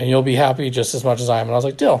 And you'll be happy just as much as I am. And I was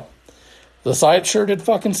like, deal. The site sure did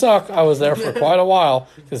fucking suck. I was there for quite a while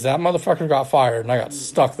because that motherfucker got fired and I got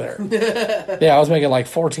stuck there. Yeah, I was making like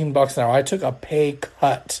 $14 an hour. I took a pay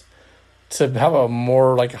cut to have a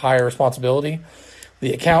more like higher responsibility.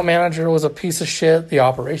 The account manager was a piece of shit. The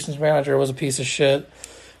operations manager was a piece of shit.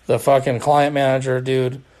 The fucking client manager,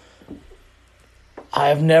 dude.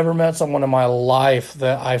 I've never met someone in my life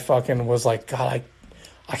that I fucking was like, God,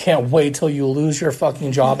 I can't wait till you lose your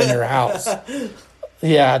fucking job in your house.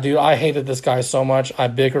 Yeah, dude, I hated this guy so much. I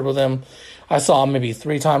bickered with him. I saw him maybe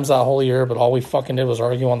 3 times that whole year, but all we fucking did was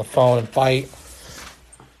argue on the phone and fight.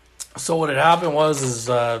 So what had happened was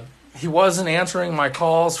he wasn't answering my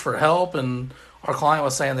calls for help, and our client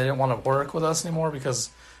was saying they didn't want to work with us anymore because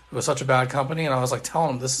it was such a bad company. And I was like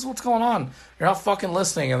telling him, this is what's going on. You're not fucking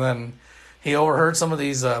listening. And then he overheard some of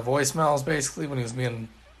these voicemails basically when he was being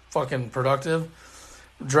fucking productive.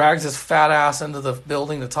 Dragged his fat ass into the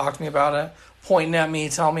building to talk to me about it, pointing at me,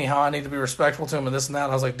 telling me how I need to be respectful to him and this and that.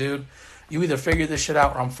 And I was like, dude, you either figure this shit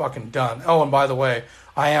out or I'm fucking done. Oh, and by the way,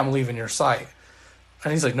 I am leaving your site.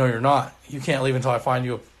 And he's like, no, you're not. You can't leave until I find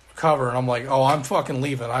you a cover. And I'm like, oh, I'm fucking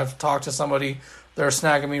leaving. I've talked to somebody. They're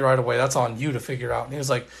snagging me right away. That's on you to figure out. And he was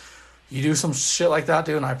like, you do some shit like that,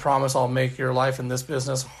 dude, and I promise I'll make your life in this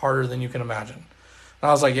business harder than you can imagine. And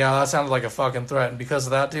I was like, yeah, that sounded like a fucking threat. And because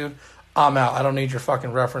of that, dude, I'm out. I don't need your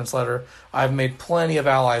fucking reference letter. I've made plenty of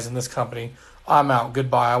allies in this company. I'm out.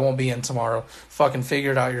 Goodbye. I won't be in tomorrow. Fucking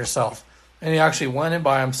figure it out yourself. And he actually went in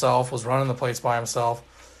by himself, was running the place by himself,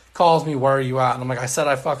 calls me, where are you at? And I'm like, I said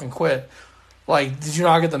I fucking quit. Like, did you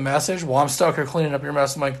not get the message? Well, I'm stuck here cleaning up your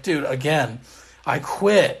mess. I'm like, dude, again, I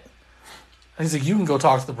quit. And he's like, you can go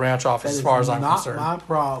talk to the branch office as far as I'm concerned. Not my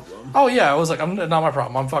problem. Oh, yeah. I was like, not my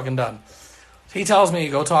problem. I'm fucking done. He tells me,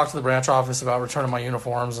 go talk to the branch office about returning my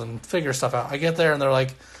uniforms and figure stuff out. I get there, and they're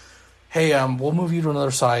like, hey, we'll move you to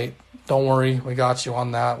another site. Don't worry. We got you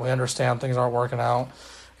on that. We understand things aren't working out.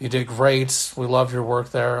 You did great. We loved your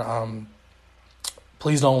work there.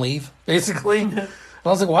 Please don't leave, basically. And I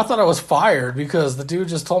was like, well, I thought I was fired because the dude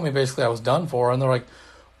just told me basically I was done for. And they're like,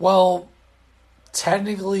 well,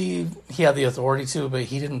 technically he had the authority to, but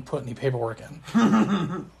he didn't put any paperwork in.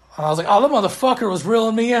 And I was like, oh, the motherfucker was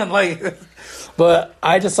reeling me in. Like, but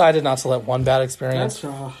I decided not to let one bad experience.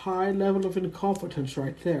 That's a high level of incompetence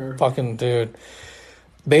right there. Fucking dude.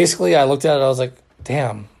 Basically, I looked at it, I was like,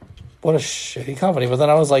 damn, what a shitty company. But then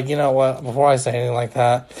I was like, you know what? Before I say anything like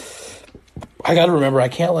that, I got to remember I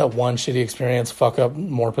can't let one shitty experience fuck up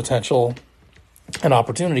more potential and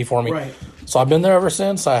opportunity for me. Right. So I've been there ever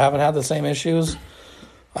since. I haven't had the same issues.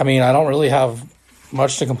 I mean, I don't really have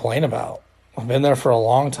much to complain about. I've been there for a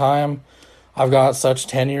long time. I've got such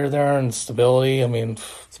tenure there and stability. I mean,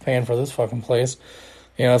 it's paying for this fucking place.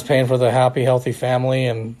 You know, it's paying for the happy, healthy family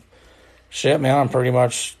and shit, man.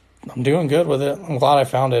 I'm doing good with it. I'm glad I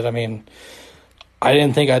found it. I mean, I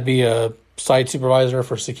didn't think I'd be a site supervisor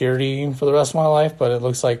for security for the rest of my life, but it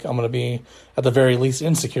looks like I'm going to be at the very least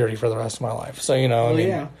in security for the rest of my life. So, you know,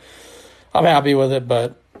 yeah. I'm happy with it,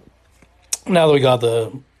 but now that we got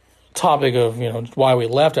the topic of, you know, why we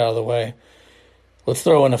left out of the way, let's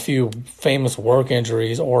throw in a few famous work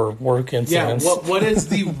injuries or work incidents. Yeah, what is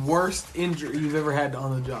the worst injury you've ever had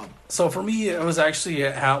on the job? So for me, it was actually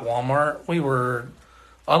at Walmart. We were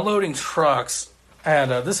unloading trucks,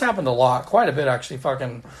 and this happened a lot, quite a bit actually.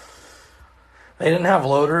 They didn't have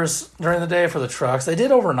loaders during the day for the trucks. They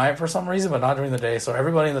did overnight for some reason, but not during the day. So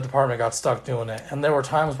everybody in the department got stuck doing it. And there were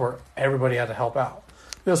times where everybody had to help out.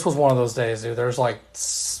 This was one of those days, dude. There's like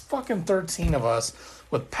fucking 13 of us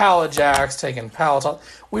with pallet jacks, taking pallets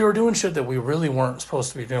off. We were doing shit that we really weren't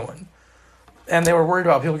supposed to be doing. And they were worried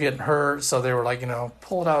about people getting hurt. So they were like, you know,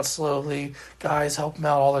 pull it out slowly. Guys, help them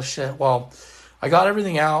out, all this shit. Well, I got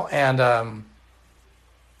everything out, and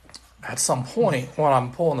at some point when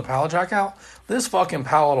I'm pulling the pallet jack out, this fucking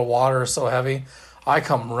pallet of water is so heavy, I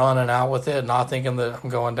come running out with it, not thinking that I'm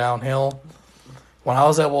going downhill. When I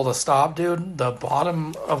was able to stop, dude, the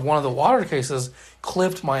bottom of one of the water cases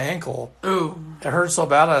clipped my ankle. Ooh. It hurt so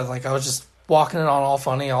bad. I was just walking it on all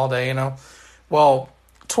funny all day, you know. Well,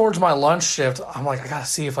 towards my lunch shift, I'm like, I gotta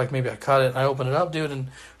see if maybe I cut it. And I open it up, dude, and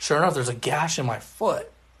sure enough, there's a gash in my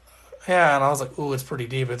foot. Yeah, and I was like, ooh, it's pretty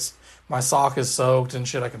deep. My sock is soaked and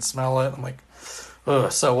shit. I can smell it. I'm like,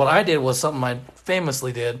 ugh. So what I did was something I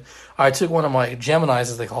famously did. I took one of my Geminis,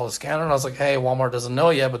 as they call the scanner, and I was like, hey, Walmart doesn't know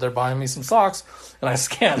yet, but they're buying me some socks. And I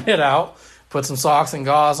scanned it out, put some socks and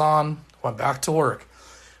gauze on, went back to work.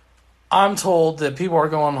 I'm told that people are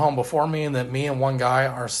going home before me and that me and one guy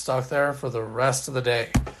are stuck there for the rest of the day.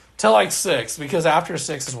 Till like 6, because after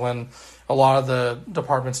 6 is when a lot of the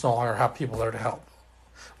departments no longer have people there to help.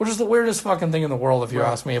 Which is the weirdest fucking thing in the world, if you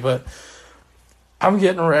ask me. But I'm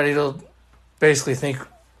getting ready to basically think,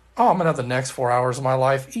 oh, I'm going to have the next 4 hours of my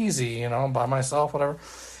life easy, you know, by myself, whatever.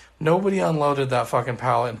 Nobody unloaded that fucking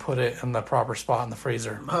pallet and put it in the proper spot in the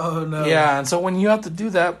freezer. Oh, no. Yeah, and so when you have to do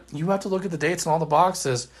that, you have to look at the dates on all the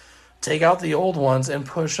boxes, take out the old ones and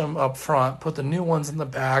push them up front, put the new ones in the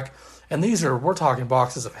back. And we're talking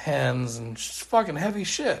boxes of hens and just fucking heavy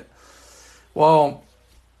shit. Well,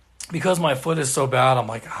 because my foot is so bad, I'm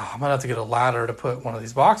like, I'm going to have to get a ladder to put one of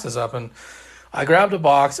these boxes up. And I grabbed a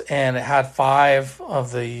box, and it had 5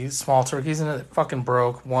 of the small turkeys in it. It fucking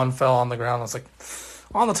broke. One fell on the ground. I was like,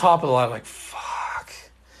 on the top of the ladder, like, fuck.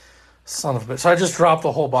 Son of a bitch. So I just dropped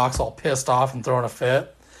the whole box all pissed off and throwing a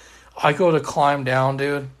fit. I go to climb down,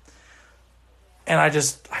 dude. And I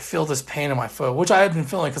feel this pain in my foot, which I had been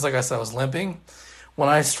feeling because, like I said, I was limping. When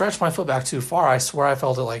I stretched my foot back too far, I swear I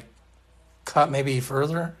felt it, cut maybe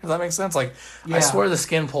further, if that makes sense. I swear the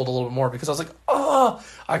skin pulled a little bit more because I was like, oh,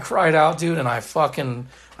 I cried out, dude, and I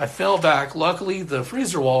fell back. Luckily, the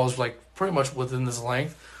freezer wall was, pretty much within this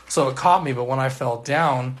length, so it caught me, but when I fell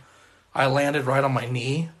down, I landed right on my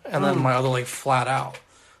knee, and then my other leg flat out.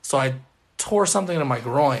 So I tore something in my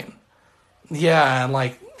groin. Yeah,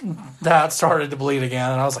 and, that started to bleed again,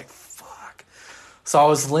 and I was like, fuck. So I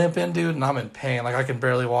was limping, dude, and I'm in pain. I can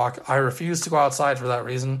barely walk. I refused to go outside for that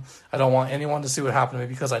reason. I don't want anyone to see what happened to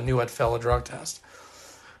me because I knew I'd fail a drug test.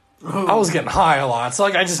 I was getting high a lot. So,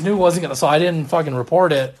 I just knew it wasn't going to... So I didn't fucking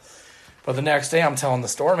report it. But the next day, I'm telling the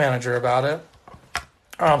store manager about it.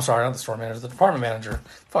 Oh, I'm sorry, not the store manager. The department manager.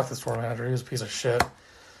 Fuck the store manager. He was a piece of shit.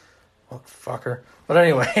 Well, fucker. But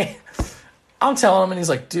anyway, I'm telling him, and he's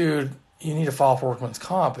like, dude... You need to file for workman's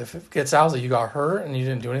comp. If it gets out that you got hurt and you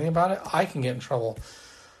didn't do anything about it, I can get in trouble.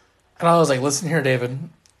 And I was like, listen here, David,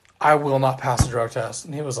 I will not pass a drug test.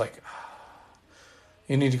 And he was like,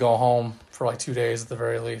 you need to go home for 2 days at the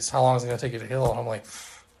very least. How long is it going to take you to heal? And I'm like,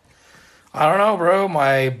 I don't know, bro.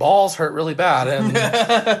 My balls hurt really bad and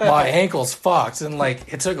my ankle's fucked. And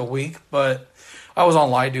it took a week, but I was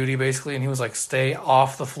on light duty basically. And he was like, stay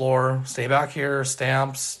off the floor, stay back here,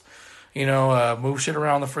 stamps. Move shit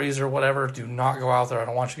around the freezer, whatever. Do not go out there. I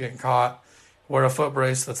don't want you getting caught. Wear a foot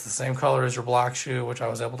brace that's the same color as your black shoe, which I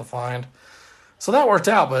was able to find. So that worked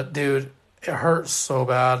out, but dude, it hurt so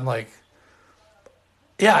bad.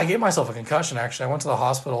 I gave myself a concussion, actually. I went to the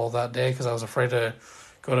hospital that day because I was afraid to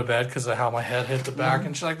go to bed because of how my head hit the back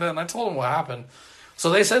and shit like that. And I told them what happened. So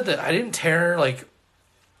they said that I didn't tear,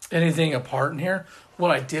 anything apart in here.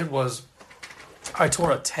 What I did was I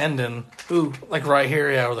tore a tendon. Ooh. Right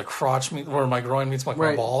here, yeah, where the crotch where my groin meets my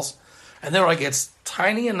balls. And they were it's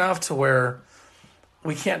tiny enough to where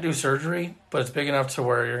we can't do surgery, but it's big enough to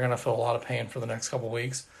where you're going to feel a lot of pain for the next couple of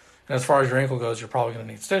weeks. And as far as your ankle goes, you're probably going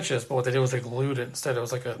to need stitches. But what they did was they glued it instead. It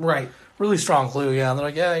was a really strong glue, yeah. And they're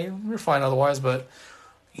like, yeah, you're fine otherwise, but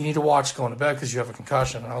you need to watch going to bed because you have a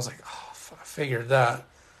concussion. And I was like, oh, I figured that.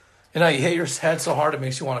 You hit your head so hard it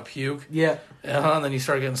makes you want to puke. Yeah. And then you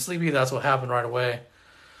start getting sleepy. That's what happened right away.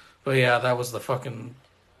 But yeah, that was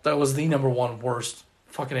the number one worst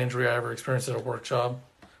fucking injury I ever experienced at a work job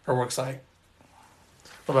or work site.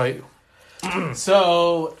 What about you?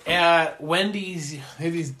 So at Wendy's, they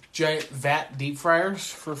have these giant vat deep fryers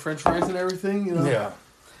for French fries and everything, Yeah.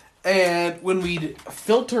 And when we'd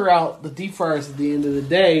filter out the deep fryers at the end of the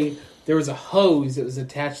day, there was a hose that was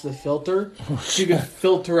attached to the filter. So you could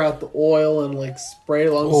filter out the oil and spray it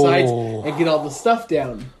along the sides and get all the stuff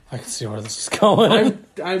down. I can see where this is going.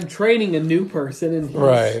 I'm training a new person, and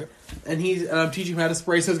I'm teaching him how to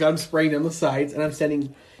spray. So I'm spraying down the sides,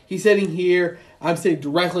 and he's sitting here. I'm sitting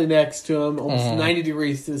directly next to him, almost 90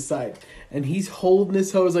 degrees to the side, and he's holding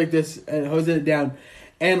this hose like this and hosing it down.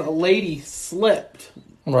 And a lady slipped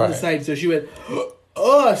on the side, so she went,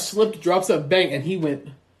 slipped, drops up, bang, and he went,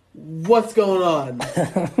 what's going on?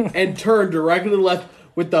 And turned directly to the left,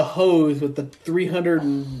 with the hose with the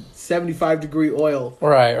 375-degree oil.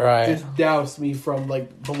 Right. Just doused me from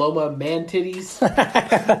like below my man titties,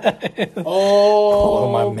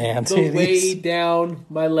 all Below my man the titties. way down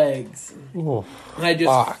my legs, Ooh, and I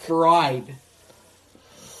just fried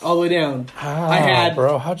all the way down.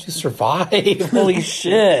 Bro, how'd you survive? Holy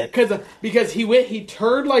shit! Because he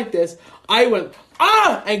turned like this. I went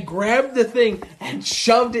and grabbed the thing and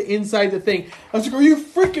shoved it inside the thing. I was like, "Are you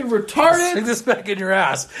freaking retarded?" Stick this back in your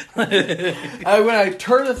ass. When I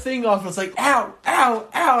turned the thing off, I was like, "Ow, ow,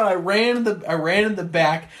 ow!" And I ran in the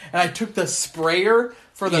back, and I took the sprayer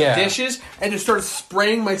for the dishes and just started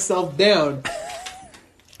spraying myself down.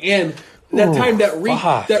 And that time that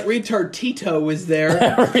retard Tito was there.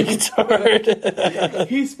 Retard.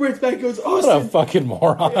 He sprints back and goes, "Austin." What a fucking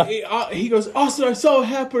moron. He goes, "Austin, I saw what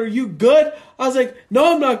happened. Are you good?" I was like,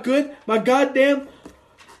 "No, I'm not good. My goddamn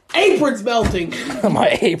apron's melting."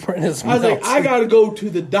 My apron is melting. I was like, "I gotta go to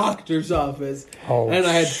the doctor's office." And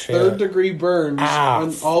I had third-degree burns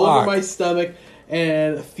all over my stomach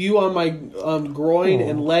and a few on my groin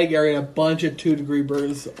and leg area, and a bunch of 2-degree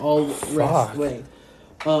burns all the rest of the way.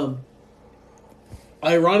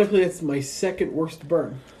 Ironically, that's my second worst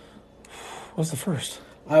burn. What's the first?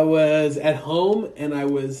 I was at home and I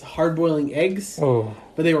was hard-boiling eggs, but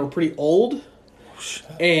they were pretty old.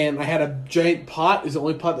 And I had a giant pot. It was the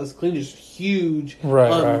only pot that was clean, just huge,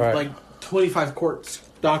 right. like 25-quart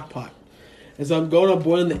stock pot. And so I'm going up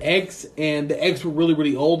boiling the eggs, and the eggs were really,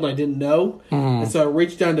 really old, and I didn't know. And so I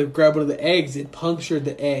reached down to grab one of the eggs. It punctured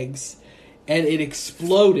the eggs. And it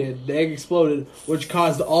exploded. The egg exploded, which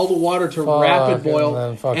caused all the water to rapid boil.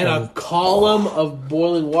 And a column of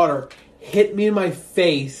boiling water hit me in my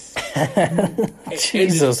face.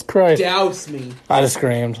 Jesus Christ. Doused me. I just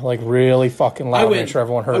screamed, like, really fucking loud. Make sure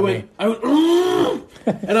everyone heard me. I went,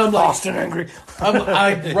 and I'm like, Austin angry. I'm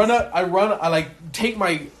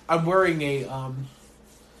wearing a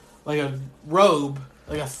robe,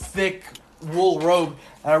 like a thick wool robe,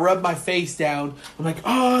 and I rub my face down. I'm like,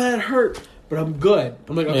 "Oh, that hurt." But I'm good.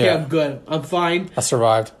 I'm like, okay, I'm good. I'm fine. I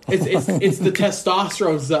survived. It's the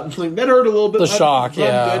testosterone's up. I'm like, that hurt a little bit. The shock,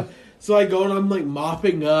 I'm good. So I go and I'm like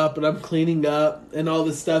mopping up and I'm cleaning up and all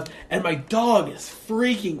this stuff. And my dog is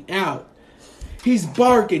freaking out. He's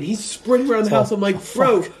barking. He's sprinting around the house. I'm like,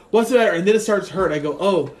 bro, what's the matter? And then it starts to hurt. I go,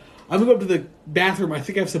 I'm going to go up to the bathroom. I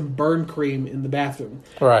think I have some burn cream in the bathroom.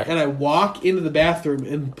 Right. And I walk into the bathroom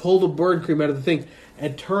and pull the burn cream out of the thing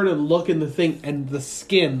and turn and look in the thing, and the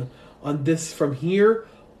skin on this from here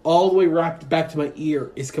all the way wrapped back to my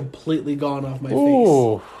ear is completely gone off my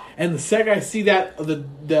face. And the second I see that, the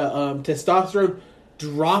testosterone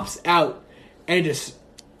drops out and just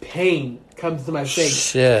pain comes to my face.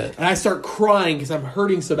 Shit. And I start crying because I'm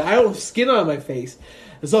hurting so bad. I don't have skin on my face.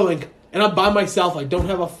 And so and I'm by myself. I don't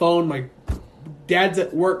have a phone. My dad's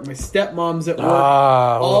at work. My stepmom's at work.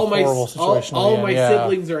 All my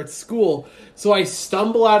siblings are at school. So I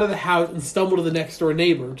stumble out of the house and stumble to the next door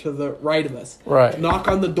neighbor to the right of us. Right. Knock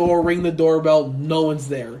on the door, ring the doorbell. No one's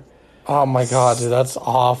there. Oh my god, dude, that's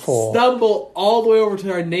awful. Stumble all the way over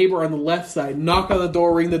to our neighbor on the left side. Knock on the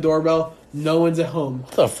door, ring the doorbell. No one's at home.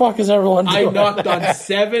 What the fuck is everyone doing? I knocked on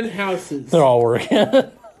 7 houses. They're all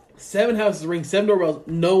working. 7 houses, ring 7 doorbells.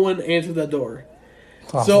 No one answered the door.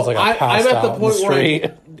 Oh, so like I'm at the point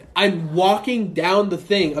where I'm walking down the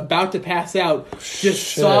thing, about to pass out,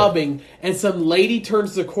 just sobbing, and some lady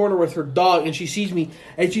turns the corner with her dog, and she sees me,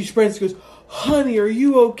 and she sprints and goes, "Honey, are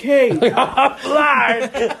you okay?" I'm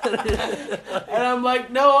blind. And I'm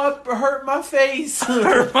like, "No, I hurt my face."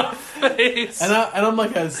 Hurt my face. And I'm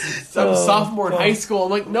like I'm a sophomore in high school.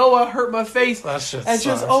 I'm like, "No, I hurt my face." That shit and she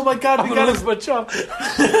goes, "Oh my god, we gotta lose my job."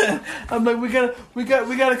 I'm like, we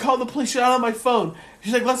gotta call the police. She's out on my phone.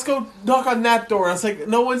 She's like, "Let's go knock on that door." And I was like,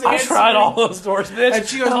 "No one's answering." I tried all those doors, bitch. And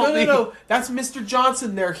she goes, "No, that's Mr.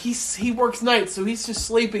 Johnson there. He works nights, so he's just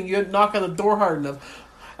sleeping. You didn't knock on the door hard enough."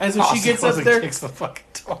 And so she gets up there. Kicks the fucking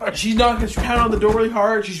door. She's knocking, she's pounding on the door really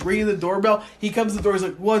hard. She's ringing the doorbell. He comes to the door. He's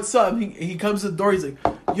like, "What's up?" He comes to the door. He's like,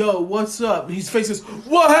 "Yo, what's up?" And his face goes,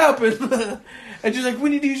 "What happened?" And she's like, "We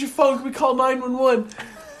need to use your phone. Can we call 911?"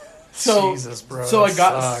 So, Jesus, bro. So I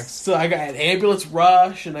got an ambulance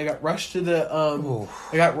rush, and I got rushed to the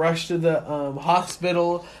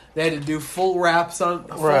hospital. They had to do full wrap on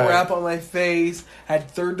my face. Had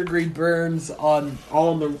 3rd-degree burns all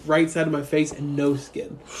on the right side of my face, and no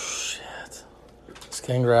skin. Shit.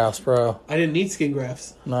 Skin grafts, bro. I didn't need skin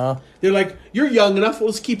grafts. No. They're like, "You're young enough.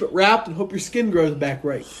 We'll just keep it wrapped and hope your skin grows back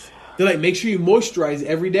right." They're like, "Make sure you moisturize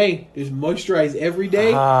every day. Just moisturize every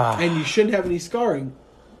day, and you shouldn't have any scarring."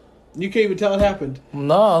 You can't even tell it happened.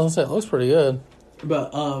 No, I was gonna say it looks pretty good.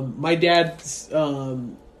 But my dad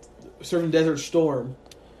served in Desert Storm.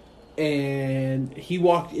 and he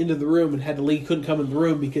walked into the room and had to leave, couldn't come in the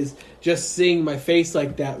room because just seeing my face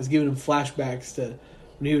like that was giving him flashbacks to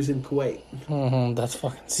when he was in Kuwait. Mm-hmm, that's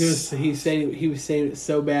fucking. He was saying it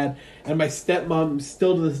so bad, and my stepmom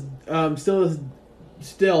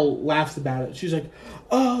still laughs about it. She's like,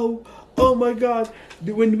 "Oh my God!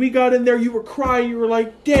 When we got in there, you were crying. You were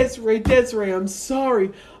like, Desiree, I'm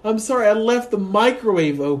sorry. I left the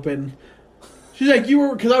microwave open." She's like, "You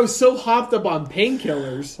were," because I was so hopped up on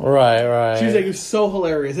painkillers. Right. She's like, "It was so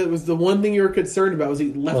hilarious. It was the one thing you were concerned about was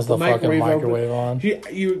you left the microwave on.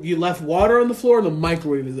 You left water on the floor and the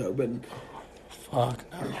microwave is open." Fuck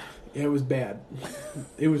no. Yeah, it was bad.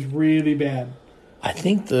 It was really bad. I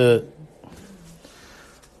think So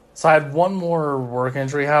I had one more work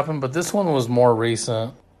injury happen, but this one was more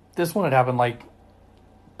recent. This one had happened like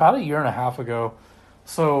about a year and a half ago.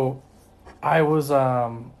 So I was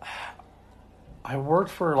I worked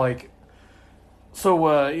for it's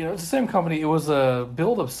the same company. It was a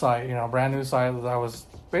build-up site, a brand new site that I was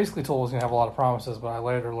basically told was going to have a lot of promises, but I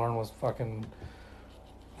later learned was fucking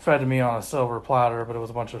fed to me on a silver platter, but it was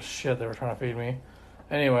a bunch of shit they were trying to feed me.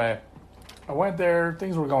 Anyway, I went there.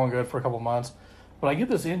 Things were going good for a couple months, but I get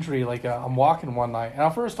this injury. I'm walking one night,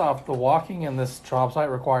 and first off, the walking in this job site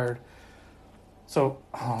required. So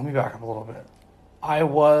let me back up a little bit. I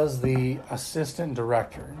was the assistant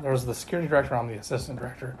director. There was the security director. I'm the assistant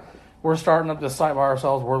director. We're starting up this site by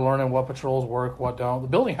ourselves. We're learning what patrols work, what don't. The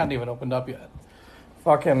building hadn't even opened up yet.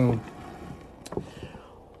 Fucking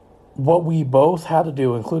what we both had to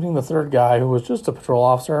do, including the third guy who was just a patrol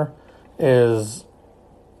officer, is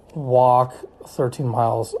walk 13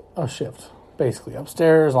 miles a shift, basically,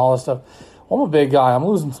 upstairs and all this stuff. Well, I'm a big guy. I'm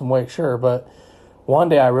losing some weight, sure, but one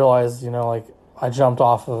day I realized, I jumped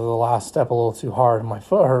off of the last step a little too hard and my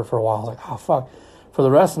foot hurt for a while. I was like, oh, fuck. For the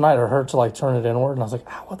rest of the night, it hurt to, turn it inward. And I was like,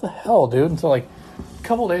 what the hell, dude? Until, a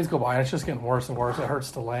couple of days go by, and it's just getting worse and worse. It hurts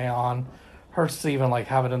to lay on. Hurts to even,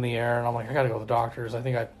 have it in the air. And I'm like, I got to go to the doctors. I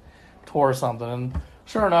think I tore something. And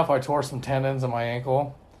sure enough, I tore some tendons in my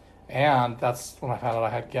ankle. And that's when I found out I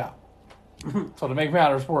had gout. So to make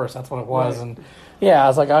matters worse, that's what it was. Right. And, yeah, I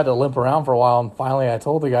was like, I had to limp around for a while. And finally, I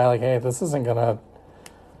told the guy, hey, this isn't going to...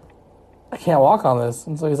 I can't walk on this.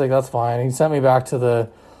 And so he's like, that's fine. He sent me back to the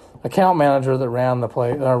account manager that ran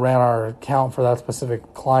our account for that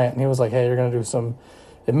specific client. And he was like, hey, you're going to do some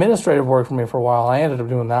administrative work for me for a while. I ended up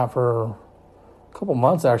doing that for a couple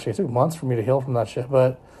months, actually. It took months for me to heal from that shit.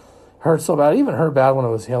 But it hurt so bad. It even hurt bad when it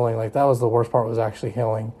was healing. That was the worst part, was actually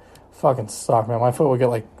healing. Fucking sucked, man. My foot would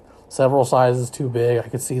get, several sizes too big. I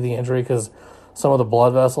could see the injury because some of the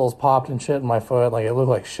blood vessels popped and shit in my foot. It looked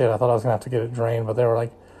like shit. I thought I was going to have to get it drained. But they were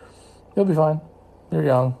like, you'll be fine. You're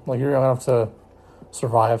young. You're young enough to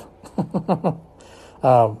survive.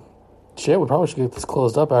 Shit, we probably should get this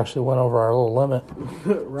closed up. Actually went over our little limit.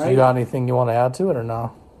 Right. So you got anything you want to add to it or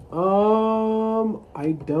no?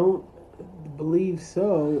 I don't believe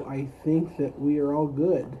so. I think that we are all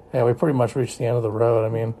good. Yeah, we pretty much reached the end of the road. I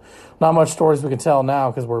mean, not much stories we can tell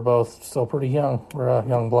now because we're both still pretty young. We're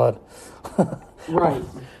young blood. Right.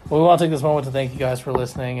 Well, we want to take this moment to thank you guys for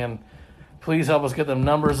listening, and please help us get them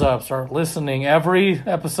numbers up. Start listening every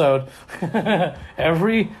episode.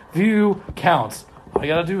 Every view counts. All you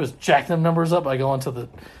got to do is jack them numbers up by going to the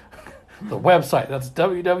website. That's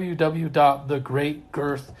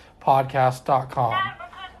www.thegreatgirthpodcast.com.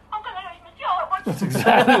 That's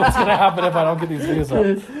exactly what's going to happen if I don't get these views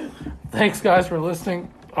up. Thanks, guys, for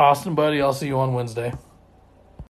listening. Austin, buddy, I'll see you on Wednesday.